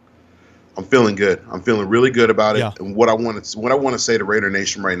 I'm feeling good. I'm feeling really good about it. Yeah. And what I want to say to Raider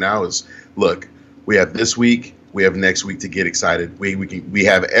Nation right now is, look, we have this week, we have next week to get excited. We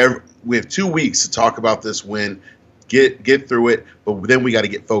have 2 weeks to talk about this win, get through it, but then we got to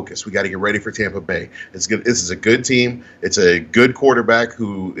get focused. We got to get ready for Tampa Bay. It's good. This is a good team. It's a good quarterback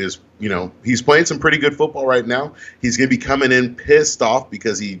who is, he's playing some pretty good football right now. He's going to be coming in pissed off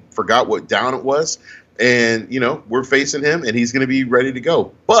because he forgot what down it was. And, we're facing him, and he's going to be ready to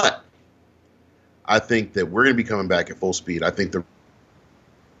go. But I think that we're going to be coming back at full speed. I think the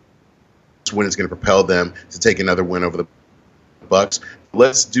win is going to propel them to take another win over the Bucs.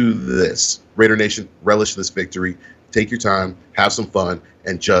 Let's do this. Raider Nation, relish this victory. Take your time, have some fun,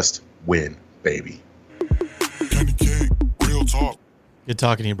 and just win, baby. Kenny King, real talk. Good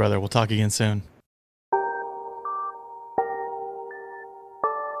talking to you, brother. We'll talk again soon.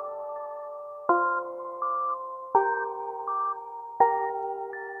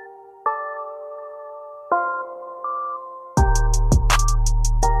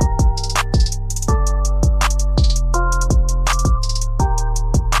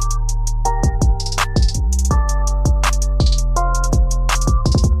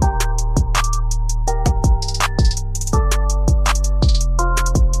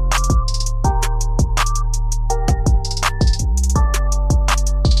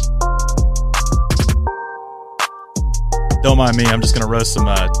 Don't mind me. I'm just going to roast some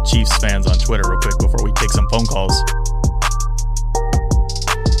Chiefs fans on Twitter real quick before we take some phone calls.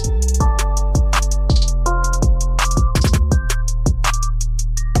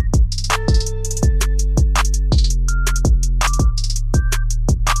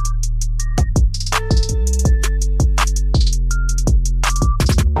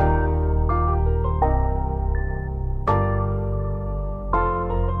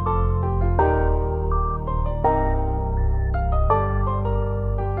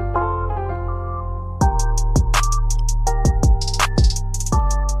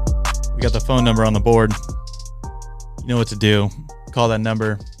 We got the phone number on the board. You know what to do. Call that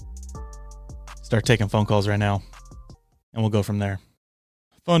number. Start taking phone calls right now. And we'll go from there.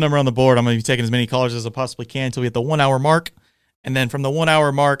 Phone number on the board. I'm going to be taking as many callers as I possibly can until we hit the 1 hour mark. And then from the 1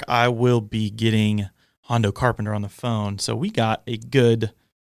 hour mark, I will be getting Hondo Carpenter on the phone. So we got a good,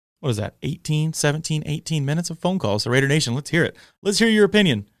 18 minutes of phone calls. So Raider Nation, let's hear it. Let's hear your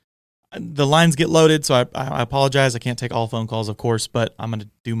opinion. The lines get loaded, so I apologize. I can't take all phone calls, of course, but I'm going to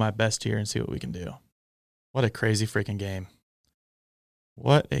do my best here and see what we can do. What a crazy freaking game.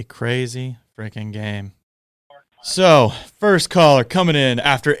 What a crazy freaking game. So, first caller coming in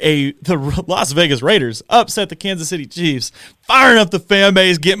after the Las Vegas Raiders upset the Kansas City Chiefs, firing up the fan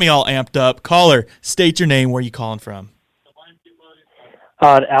base, get me all amped up. Caller, state your name. Where are you calling from?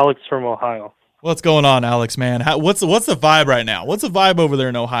 Alex from Ohio. What's going on, Alex, man? What's the vibe right now? What's the vibe over there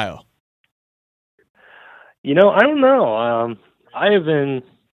in Ohio? I don't know.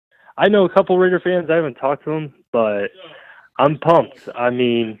 I know a couple Raider fans. I haven't talked to them, but I'm pumped. I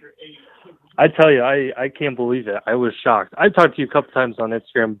mean, I tell you, I can't believe it. I was shocked. I talked to you a couple times on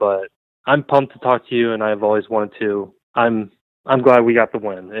Instagram, but I'm pumped to talk to you, and I've always wanted to. I'm glad we got the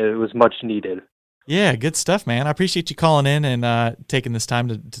win. It was much needed. Yeah, good stuff, man. I appreciate you calling in and taking this time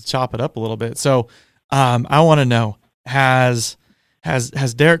to chop it up a little bit. So I want to know, has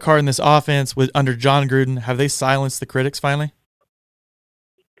Derek Carr in this offense under John Gruden, have they silenced the critics finally?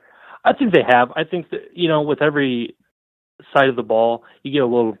 I think they have. I think that, with every side of the ball, you get a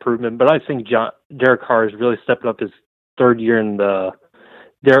little improvement. But I think Derek Carr has really stepped up his third year in the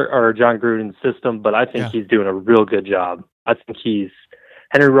John Gruden system. But I think he's doing a real good job. I think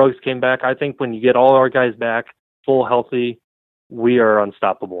Henry Ruggs came back. I think when you get all our guys back, full healthy, we are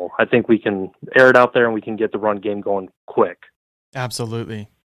unstoppable. I think we can air it out there and we can get the run game going quick. Absolutely.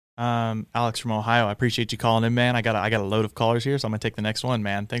 Alex from Ohio, I appreciate you calling in, man. I got a load of callers here, so I'm gonna take the next one,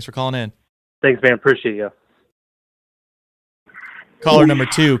 man. Thanks for calling in. Thanks, man. Appreciate you. Caller number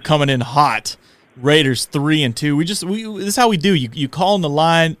 2 coming in hot. Raiders 3-2. This is how we do. You call in the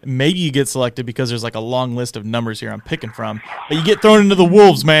line. Maybe you get selected because there's like a long list of numbers here I'm picking from. But you get thrown into the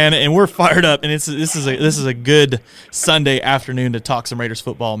wolves, man, and we're fired up. And this is a good Sunday afternoon to talk some Raiders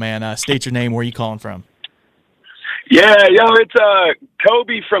football, man. State your name. Where are you calling from? Yeah, it's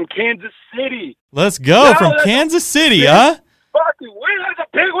Kobe from Kansas City. Let's go from Kansas City, huh? Fucking win! That's a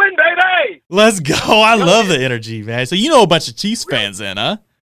big win, baby. Let's go. I love the energy, man. So you know a bunch of Chiefs fans then, huh?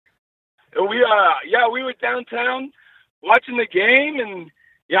 We were downtown watching the game, and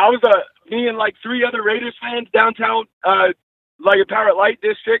I was me and like 3 other Raiders fans downtown, like a Pirate Light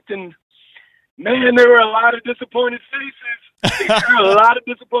District, and man, there were a lot of disappointed faces.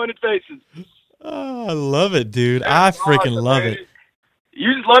 Oh, I love it, dude. I freaking love it.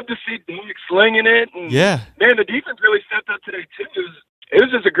 You just love to see Derek slinging it. And, man, the defense really stepped up today, too. It was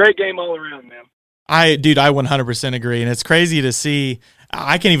just a great game all around, man. I 100% agree. And it's crazy to see.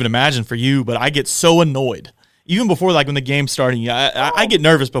 I can't even imagine for you, but I get so annoyed. Even before, like, when the game's starting, I get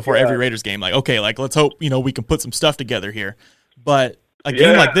nervous before every Raiders game. Like, okay, like, let's hope, we can put some stuff together here. But a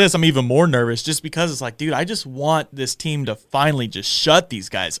game like this, I'm even more nervous just because it's like, dude, I just want this team to finally just shut these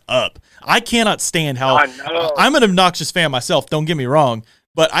guys up. I cannot stand how I'm an obnoxious fan myself, don't get me wrong,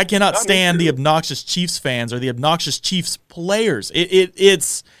 but I cannot stand the obnoxious Chiefs fans or the obnoxious Chiefs players.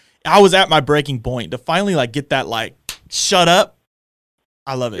 I was at my breaking point to finally like get that like shut up.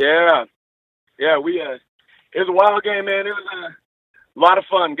 I love it. Yeah, it was a wild game, man. It was a lot of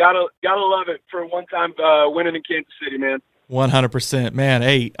fun. Gotta love it for one time winning in Kansas City, man. 100%, man.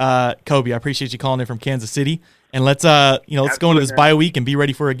 Hey, Kobe, I appreciate you calling in from Kansas City, and let's go into this bye week and be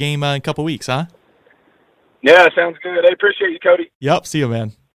ready for a game in a couple weeks, huh? Yeah, sounds good. I appreciate you, Cody. Yep, see you,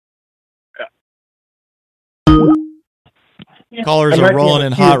 man. Yeah. Callers are rolling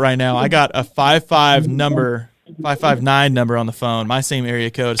in hot right now. I got a 559 number on the phone, my same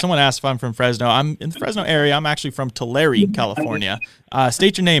area code. Someone asked if I'm from Fresno. I'm in the Fresno area. I'm actually from Tulare, California.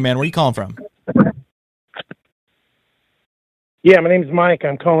 State your name, man. Where are you calling from? Yeah, my name's Mike.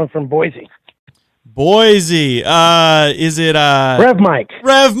 I'm calling from Boise. Boise. Is it Rev Mike?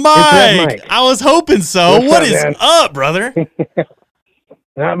 Rev Mike. I was hoping so. What is up, brother?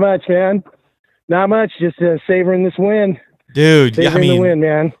 Not much, man. Not much. Just savoring this win. Dude, savoring the win,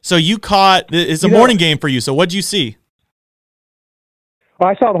 man. So you caught it's a morning game for you. So what'd you see? Well,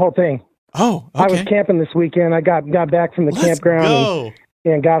 I saw the whole thing. Oh, okay. I was camping this weekend. I got back from the campground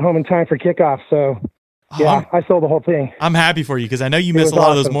and got home in time for kickoff. So yeah, I saw the whole thing. I'm happy for you because I know you miss a lot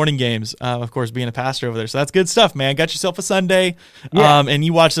of those morning games, of course, being a pastor over there. So that's good stuff, man. Got yourself a Sunday, and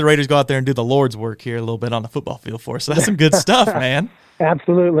you watch the Raiders go out there and do the Lord's work here a little bit on the football field for us. So that's some good stuff, man.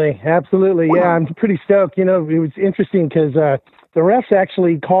 Absolutely. Yeah, I'm pretty stoked. It was interesting because the refs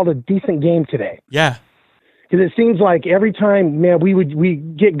actually called a decent game today. Yeah. Because it seems like every time, man, we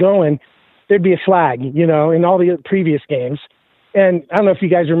get going, there'd be a flag, in all the previous games. And I don't know if you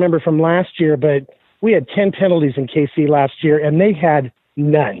guys remember from last year, but we had 10 penalties in KC last year, and they had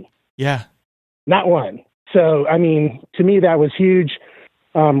none. Yeah. Not one. So, I mean, to me, that was huge.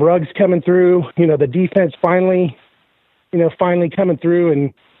 Ruggs coming through, the defense finally coming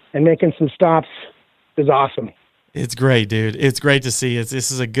through and making some stops is awesome. It's great, dude. It's great to see.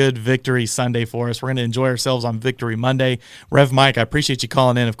 This is a good victory Sunday for us. We're going to enjoy ourselves on Victory Monday. Rev Mike, I appreciate you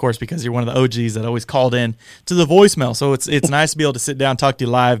calling in, of course, because you're one of the OGs that always called in to the voicemail. So it's nice to be able to sit down, talk to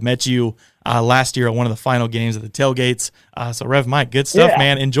you live. Met you last year at one of the final games of the tailgates. So Rev Mike, good stuff,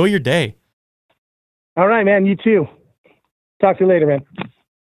 man. Enjoy your day. All right, man. You too. Talk to you later, man.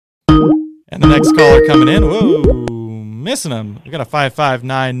 And the next caller coming in. Whoa, missing him. We got a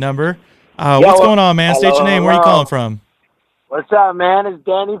 559 number. What's going on, man? State your name. Where are you calling from? What's up, man? It's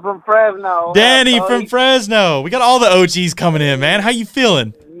Danny from Fresno. Danny from Fresno. We got all the OGs coming in, man. How you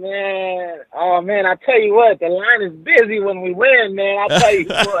feeling? Man, I tell you what, the line is busy when we win, man. I tell you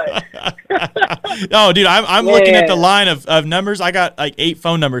what. Oh, dude, I'm looking at the line of numbers. I got like 8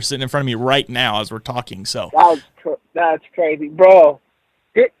 phone numbers sitting in front of me right now as we're talking. So that's crazy, bro.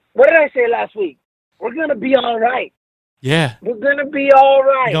 What did I say last week? We're gonna be all right. Yeah. We're going to be all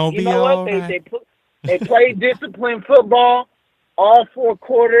right. You know what? They play disciplined football all 4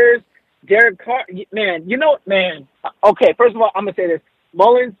 quarters. Derek Carr, man, okay, first of all, I'm going to say this.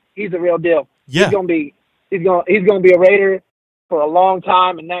 Mullins, he's the real deal. Yeah. He's gonna be a Raider for a long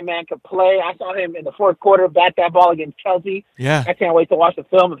time, and that man could play. I saw him in the fourth quarter bat that ball against Kelsey. Yeah. I can't wait to watch the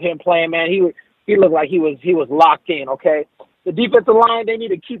film of him playing, man. He looked like he was locked in, okay? The defensive line, they need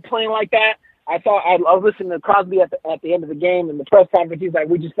to keep playing like that. I was listening to Crosby at the end of the game in the press conference. He's like,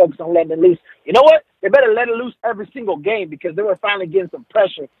 we just focused on letting it loose. You know what? They better let it loose every single game because they were finally getting some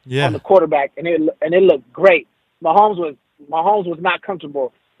pressure on the quarterback, and it looked great. Mahomes was not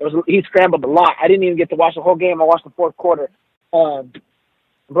comfortable. He scrambled a lot. I didn't even get to watch the whole game. I watched the fourth quarter.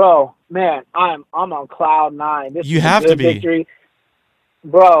 Bro, man, I'm on cloud nine. This you is have a good to be, victory.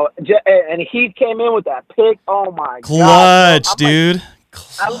 Bro. And he came in with that pick. Oh my clutch, God, dude.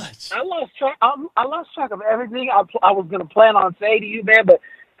 Clutch. I lost track. I lost track of everything I was gonna plan on saying to you, man. But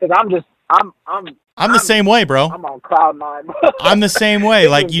because I'm the same way, bro. I'm on cloud nine. I'm the same way.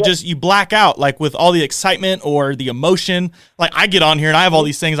 Like you black out, like with all the excitement or the emotion. Like I get on here and I have all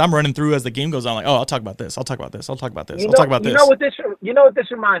these things I'm running through as the game goes on. Like, oh, I'll talk about this. I'll talk about this. I'll talk about this. I'll talk about this. You know what this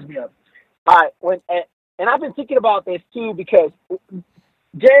reminds me of? And I've been thinking about this too because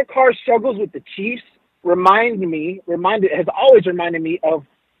Derek Carr's struggles with the Chiefs has always reminded me of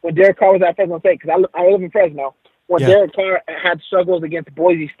when Derek Carr was at Fresno State because I live in Fresno. When Derek Carr had struggles against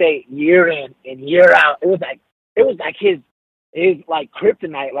Boise State year in and year out, it was like his like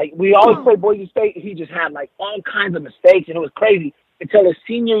kryptonite. Like we always play Boise State, he just had like all kinds of mistakes, and it was crazy until his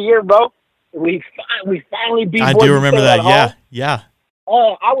senior year, bro. We finally beat. I Boise do remember State that. Yeah.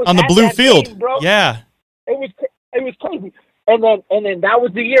 Oh, I was on the at blue that field, game, bro. Yeah. It was crazy. And then that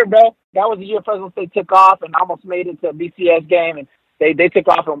was the year, bro. That was the year Fresno State took off and almost made it to a BCS game, and they took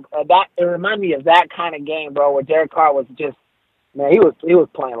off from that. It reminded me of that kind of game, bro, where Derek Carr was just, man, he was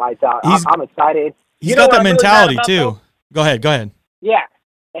playing lights out. I'm excited. He's got that mentality too. Go ahead. Yeah.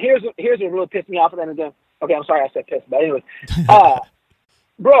 And here's what really pissed me off. And then again, okay, I'm sorry I said pissed, but anyways,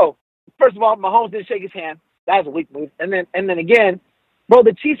 bro. First of all, Mahomes didn't shake his hand. That was a weak move. And then again, bro,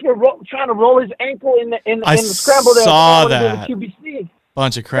 the Chiefs were trying to roll his ankle in the scramble. I saw that. The QB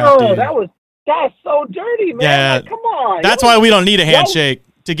bunch of crap, dude. That's so dirty, man. Yeah. Like, come on. That's why we don't need a handshake.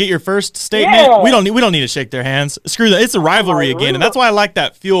 To get your first statement, we don't need to shake their hands. Screw that. It's a rivalry again, and that's why I like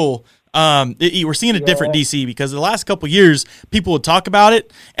that fuel. We're seeing a different DC because the last couple of years, people would talk about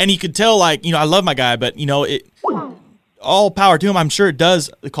it, and you could tell, like, I love my guy, but all power to him. I'm sure it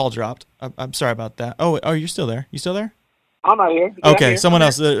does. The call dropped. I'm sorry about that. Oh, you're still there? You still there? I'm not here. Okay, someone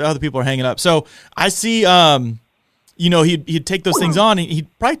else. Other people are hanging up. So I see. He'd take those things on, and he'd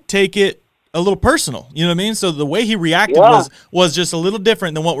probably take it a little personal, you know what I mean? So the way he reacted was just a little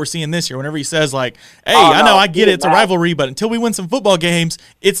different than what we're seeing this year. Whenever he says like, hey, I get it, it's a rivalry, but until we win some football games,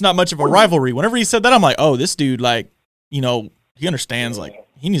 it's not much of a rivalry. Whenever he said that, I'm like, oh, this dude, like, he understands, like,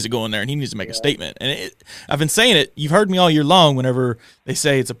 he needs to go in there and he needs to make a statement. And I've been saying it. You've heard me all year long whenever they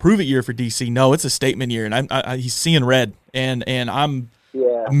say it's a prove-it year for DC. No, it's a statement year, and he's seeing red. And I'm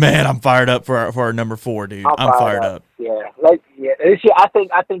fired up for our number 4, dude. I'm fired up. This year, I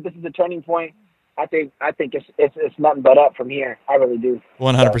think this is a turning point. I think it's nothing but up from here. I really do.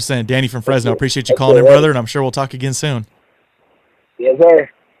 100%. Danny from Fresno, appreciate you calling in, brother, and I'm sure we'll talk again soon. Yes, sir.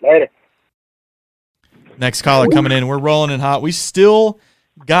 Later. Next caller coming in. We're rolling in hot. We still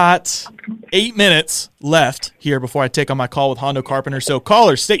got 8 minutes left here before I take on my call with Hondo Carpenter. So,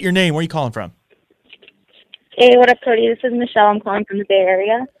 caller, state your name. Where are you calling from? Hey, what up, Cody? This is Michelle. I'm calling from the Bay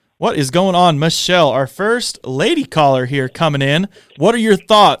Area. What is going on, Michelle? Our first lady caller here coming in. What are your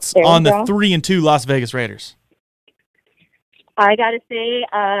thoughts on the 3-2 Las Vegas Raiders? I got to say,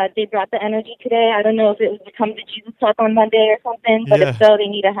 they brought the energy today. I don't know if it was the Come to Jesus talk on Monday or something, but if so, they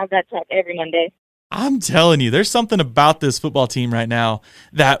need to have that talk every Monday. I'm telling you, there's something about this football team right now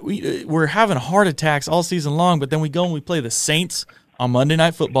that we're having heart attacks all season long, but then we go and we play the Saints on Monday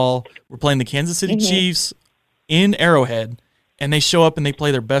Night Football. We're playing the Kansas City Chiefs in Arrowhead, and they show up and they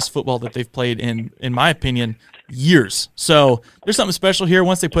play their best football that they've played in my opinion, years. So there's something special here.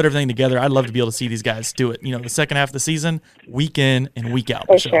 Once they put everything together, I'd love to be able to see these guys do it. The second half of the season, week in and week out.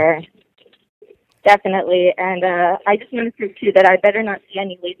 For sure. Definitely. And I just want to say, too, that I better not see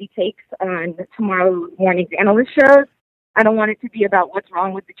any lazy takes on tomorrow morning's analyst shows. I don't want it to be about what's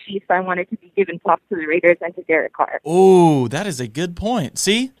wrong with the Chiefs. I want it to be giving props to the Raiders and to Derek Carr. Oh, that is a good point.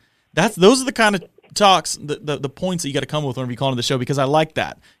 See, those are the kind of talks, the points that you got to come with whenever you call into the show, because I like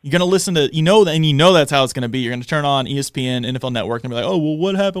that. You're going to listen to, that's how it's going to be. You're going to turn on ESPN, NFL Network, and be like, oh, well,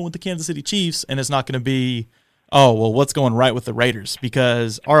 what happened with the Kansas City Chiefs? And it's not going to be, oh, well, what's going right with the Raiders?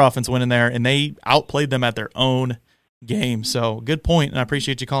 Because our offense went in there, and they outplayed them at their own game. So good point, and I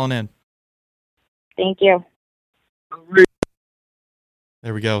appreciate you calling in. Thank you.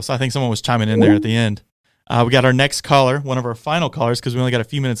 There we go. So I think someone was chiming in there at the end. We got our next caller, one of our final callers, because we only got a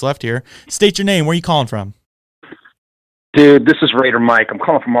few minutes left here. State your name. Where are you calling from? Dude, this is Raider Mike. I'm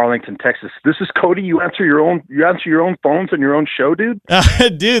calling from Arlington, Texas. This is Cody. You answer your own phones on your own show, dude?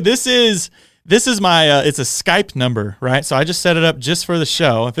 Dude, this is my it's a Skype number, right? So I just set it up just for the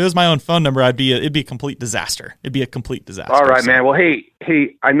show. If it was my own phone number, it'd be a complete disaster. It'd be a complete disaster. All right, man. Well, hey,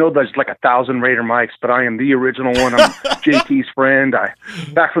 I know there's like 1,000 Raider Mikes, but I am the original one. I'm JT's friend.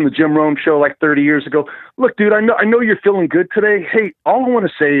 Back from the Jim Rome show like 30 years ago. Look, dude, I know you're feeling good today. Hey, all I want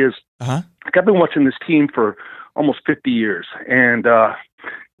to say is I've been watching this team for almost 50 years, and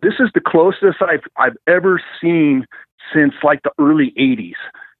this is the closest I've ever seen since like the early 80s.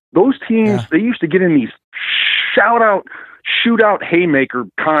 Those teams, they used to get in these shootout haymaker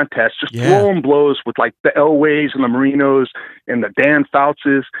contests, just throwing blows with like the Elways and the Marinos and the Dan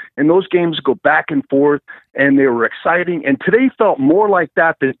Foutses, and those games go back and forth, and they were exciting. And today felt more like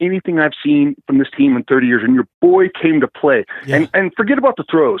that than anything I've seen from this team in 30 years. And your boy came to play. And forget about the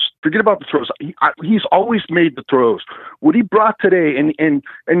throws. He's always made the throws. What he brought today, and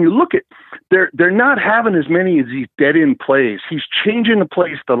you look at, they're not having as many as these dead end plays. He's changing the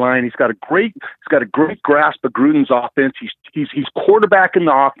plays to the line. He's got a great grasp of Gruden's offense. He's quarterbacking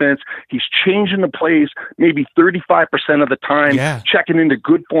the offense. He's changing the plays maybe 35% of the time, checking into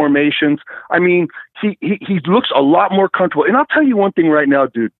good formations. I mean, he looks a lot more comfortable. And I'll tell you one thing right now,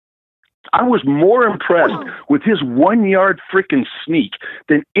 dude. I was more impressed with his 1 yard freaking sneak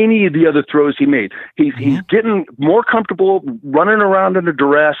than any of the other throws he made. He's getting more comfortable running around under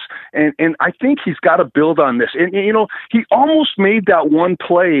duress, and I think he's got to build on this. And you know, he almost made that one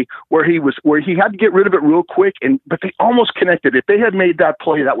play where he had to get rid of it real quick, but they almost connected. If they had made that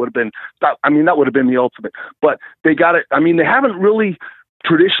play, that would have been the ultimate. But they got it. I mean, they haven't really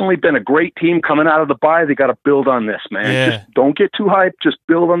traditionally been a great team coming out of the bye. They got to build on this, man. Just don't get too hyped. Just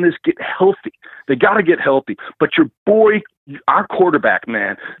build on this. Get healthy. They got to get healthy. But your boy, our quarterback,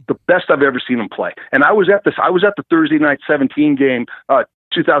 man, the best I've ever seen him play. And I was at the Thursday night 2017 game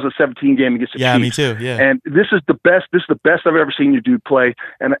against the Chiefs. Me too. Yeah. And this is the best I've ever seen your dude play.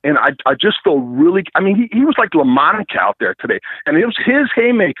 And I just feel really, I mean, he was like LaMonica out there today. And it was his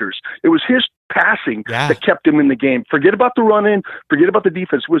haymakers. It was his passing that kept him in the game. Forget about the run in, forget about the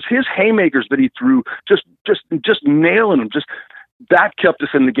defense. It was his haymakers that he threw, just nailing them. Just that kept us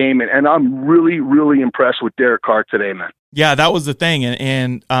in the game. And I'm really, really impressed with Derek Carr today, man. Yeah, that was the thing.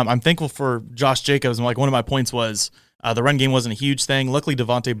 And I'm thankful for Josh Jacobs. And like one of my points was, the run game wasn't a huge thing. Luckily,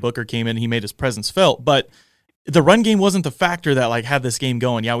 Devontae Booker came in. He made his presence felt. But the run game wasn't the factor that like had this game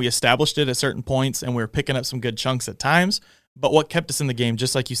going. Yeah, we established it at certain points, and we were picking up some good chunks at times. But what kept us in the game,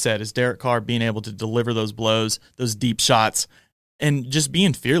 just like you said, is Derek Carr being able to deliver those blows, those deep shots, and just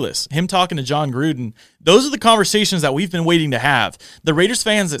being fearless. Him talking to John Gruden, those are the conversations that we've been waiting to have. The Raiders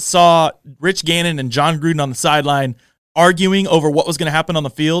fans that saw Rich Gannon and John Gruden on the sideline arguing over what was going to happen on the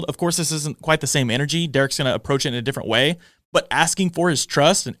field. Of course, this isn't quite the same energy. Derek's going to approach it in a different way, but asking for his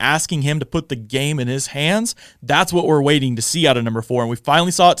trust and asking him to put the game in his hands, that's what we're waiting to see out of number 4. And we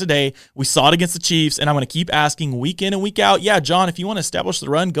finally saw it today. We saw it against the Chiefs, and I'm going to keep asking week in and week out, yeah, John, if you want to establish the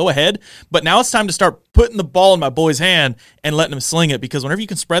run, go ahead. But now it's time to start putting the ball in my boy's hand and letting him sling it, because whenever you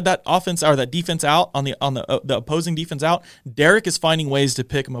can spread that offense or that defense out on the opposing defense out, Derek is finding ways to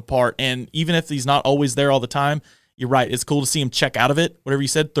pick them apart. And even if he's not always there all the time, you're right. It's cool to see him check out of it. Whatever you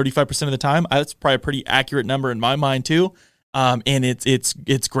said, 35% of the time. That's probably a pretty accurate number in my mind too. And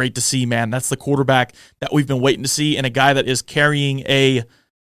it's great to see, man. That's the quarterback that we've been waiting to see, and a guy that is carrying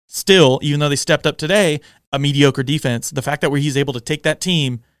even though they stepped up today, a mediocre defense. The fact that he's able to take that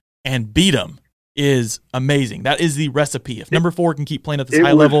team and beat them is amazing. That is the recipe. If number 4 can keep playing at this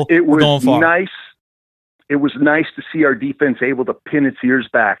high level, we're going far. It was nice to see our defense able to pin its ears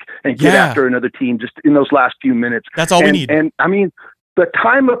back and get after another team just in those last few minutes. That's all we need. And I mean, the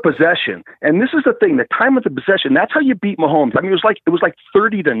time of possession, and this is the thing, the time of the possession, that's how you beat Mahomes. I mean, it was like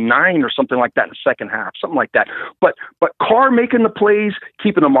 30-9 or something like that in the second half, something like that. But Carr making the plays,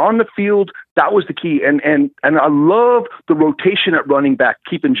 keeping them on the field, that was the key. And I love the rotation at running back,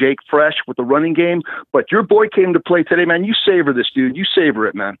 keeping Jake fresh with the running game. But your boy came to play today, man. You savor this, dude. You savor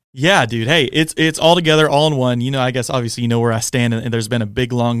it, man. Yeah, dude. Hey, it's all together, all in one. You know, I guess obviously you know where I stand, and there's been a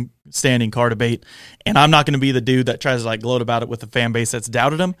big, long standing Carr debate, and I'm not going to be the dude that tries to like gloat about it with the fan base that's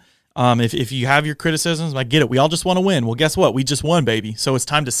doubted him. If you have your criticisms, I get it. We all just want to win. Well, guess what? We just won, baby. So it's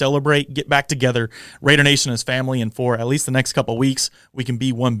time to celebrate, get back together, Raider Nation as family, and for at least the next couple of weeks, we can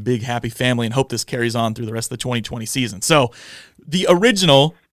be one big happy family and hope this carries on through the rest of the 2020 season. So the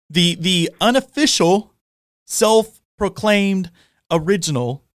original, the unofficial, self-proclaimed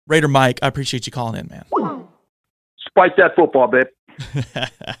original Raider Mike, I appreciate you calling in, man. Spike that football, babe.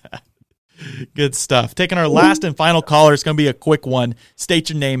 Good stuff. Taking our last and final caller. It's going to be a quick one. State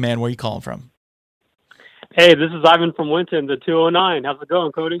your name, man. Where are you calling from? Hey, this is Ivan from Winton, the 209. How's it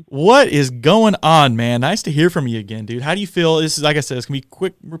going, Cody? What is going on, man? Nice to hear from you again, dude. How do you feel? This is, like I said, it's going to be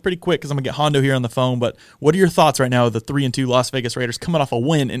quick. We're pretty quick because I'm going to get Hondo here on the phone. But what are your thoughts right now of the 3-2 Las Vegas Raiders coming off a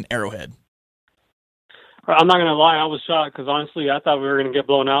win in Arrowhead? I'm not going to lie. I was shocked because, honestly, I thought we were going to get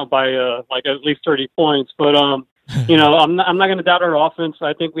blown out by, like, at least 30 points. But, you know, I'm not going to doubt our offense.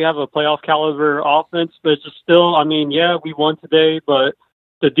 I think we have a playoff caliber offense. But it's just still, I mean, yeah, we won today, but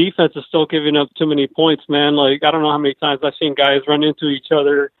the defense is still giving up too many points, man. Like, I don't know how many times I've seen guys run into each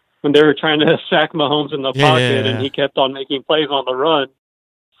other when they were trying to sack Mahomes in the pocket, and he kept on making plays on the run.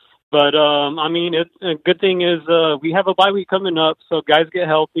 But, I mean, a good thing is we have a bye week coming up, so guys get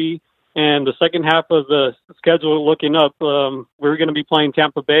healthy. And the second half of the schedule looking up, we're going to be playing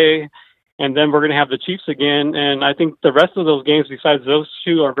Tampa Bay, and then we're going to have the Chiefs again. And I think the rest of those games besides those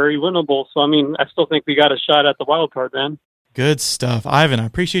two are very winnable. So, I mean, I still think we got a shot at the wild card, man. Good stuff. Ivan, I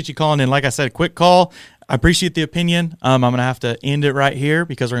appreciate you calling in. Like I said, a quick call. I appreciate the opinion. I'm going to have to end it right here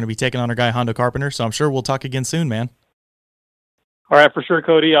because we're going to be taking on our guy, Hondo Carpenter. So I'm sure we'll talk again soon, man. All right, for sure,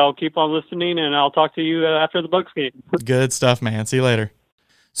 Cody. I'll keep on listening, and I'll talk to you after the Bucs game. Good stuff, man. See you later.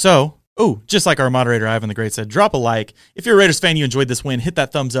 So, just like our moderator, Ivan the Great, said, drop a like. If you're a Raiders fan, you enjoyed this win, hit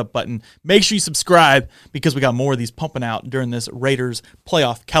that thumbs up button. Make sure you subscribe because we got more of these pumping out during this Raiders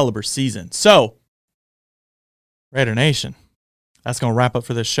playoff caliber season. So, Raider Nation, that's going to wrap up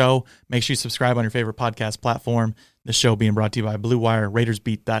for this show. Make sure you subscribe on your favorite podcast platform. This show being brought to you by Blue Wire,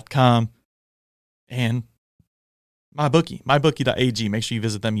 RaidersBeat.com, and MyBookie.ag. Make sure you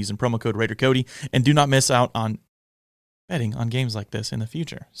visit them using promo code RaiderCody, and do not miss out on betting on games like this in the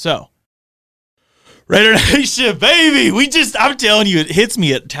future. So, Raider Nation, baby, I'm telling you, it hits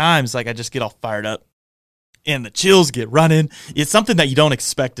me at times like I just get all fired up. And the chills get running. It's something that you don't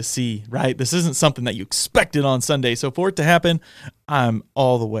expect to see, right? This isn't something that you expected on Sunday. So for it to happen, I'm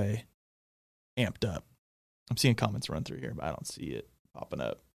all the way amped up. I'm seeing comments run through here, but I don't see it popping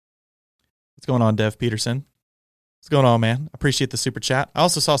up. What's going on, Dev Peterson? What's going on, man? I appreciate the super chat. I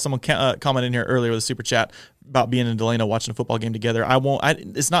also saw someone comment in here earlier with a super chat about being in Delano watching a football game together.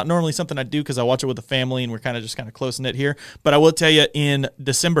 It's not normally something I do because I watch it with the family and we're kind of close-knit here. But I will tell you, in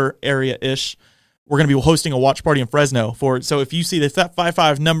December area-ish, we're going to be hosting a watch party in Fresno so if you see if that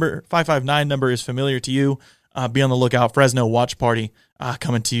 559 number is familiar to you, be on the lookout. Fresno watch party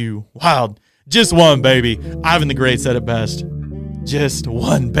coming to you. Wild. Just one, baby. Ivan the Great said it best. Just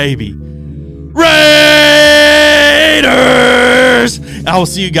one, baby. Raiders! I will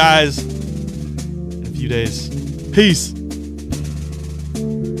see you guys in a few days. Peace.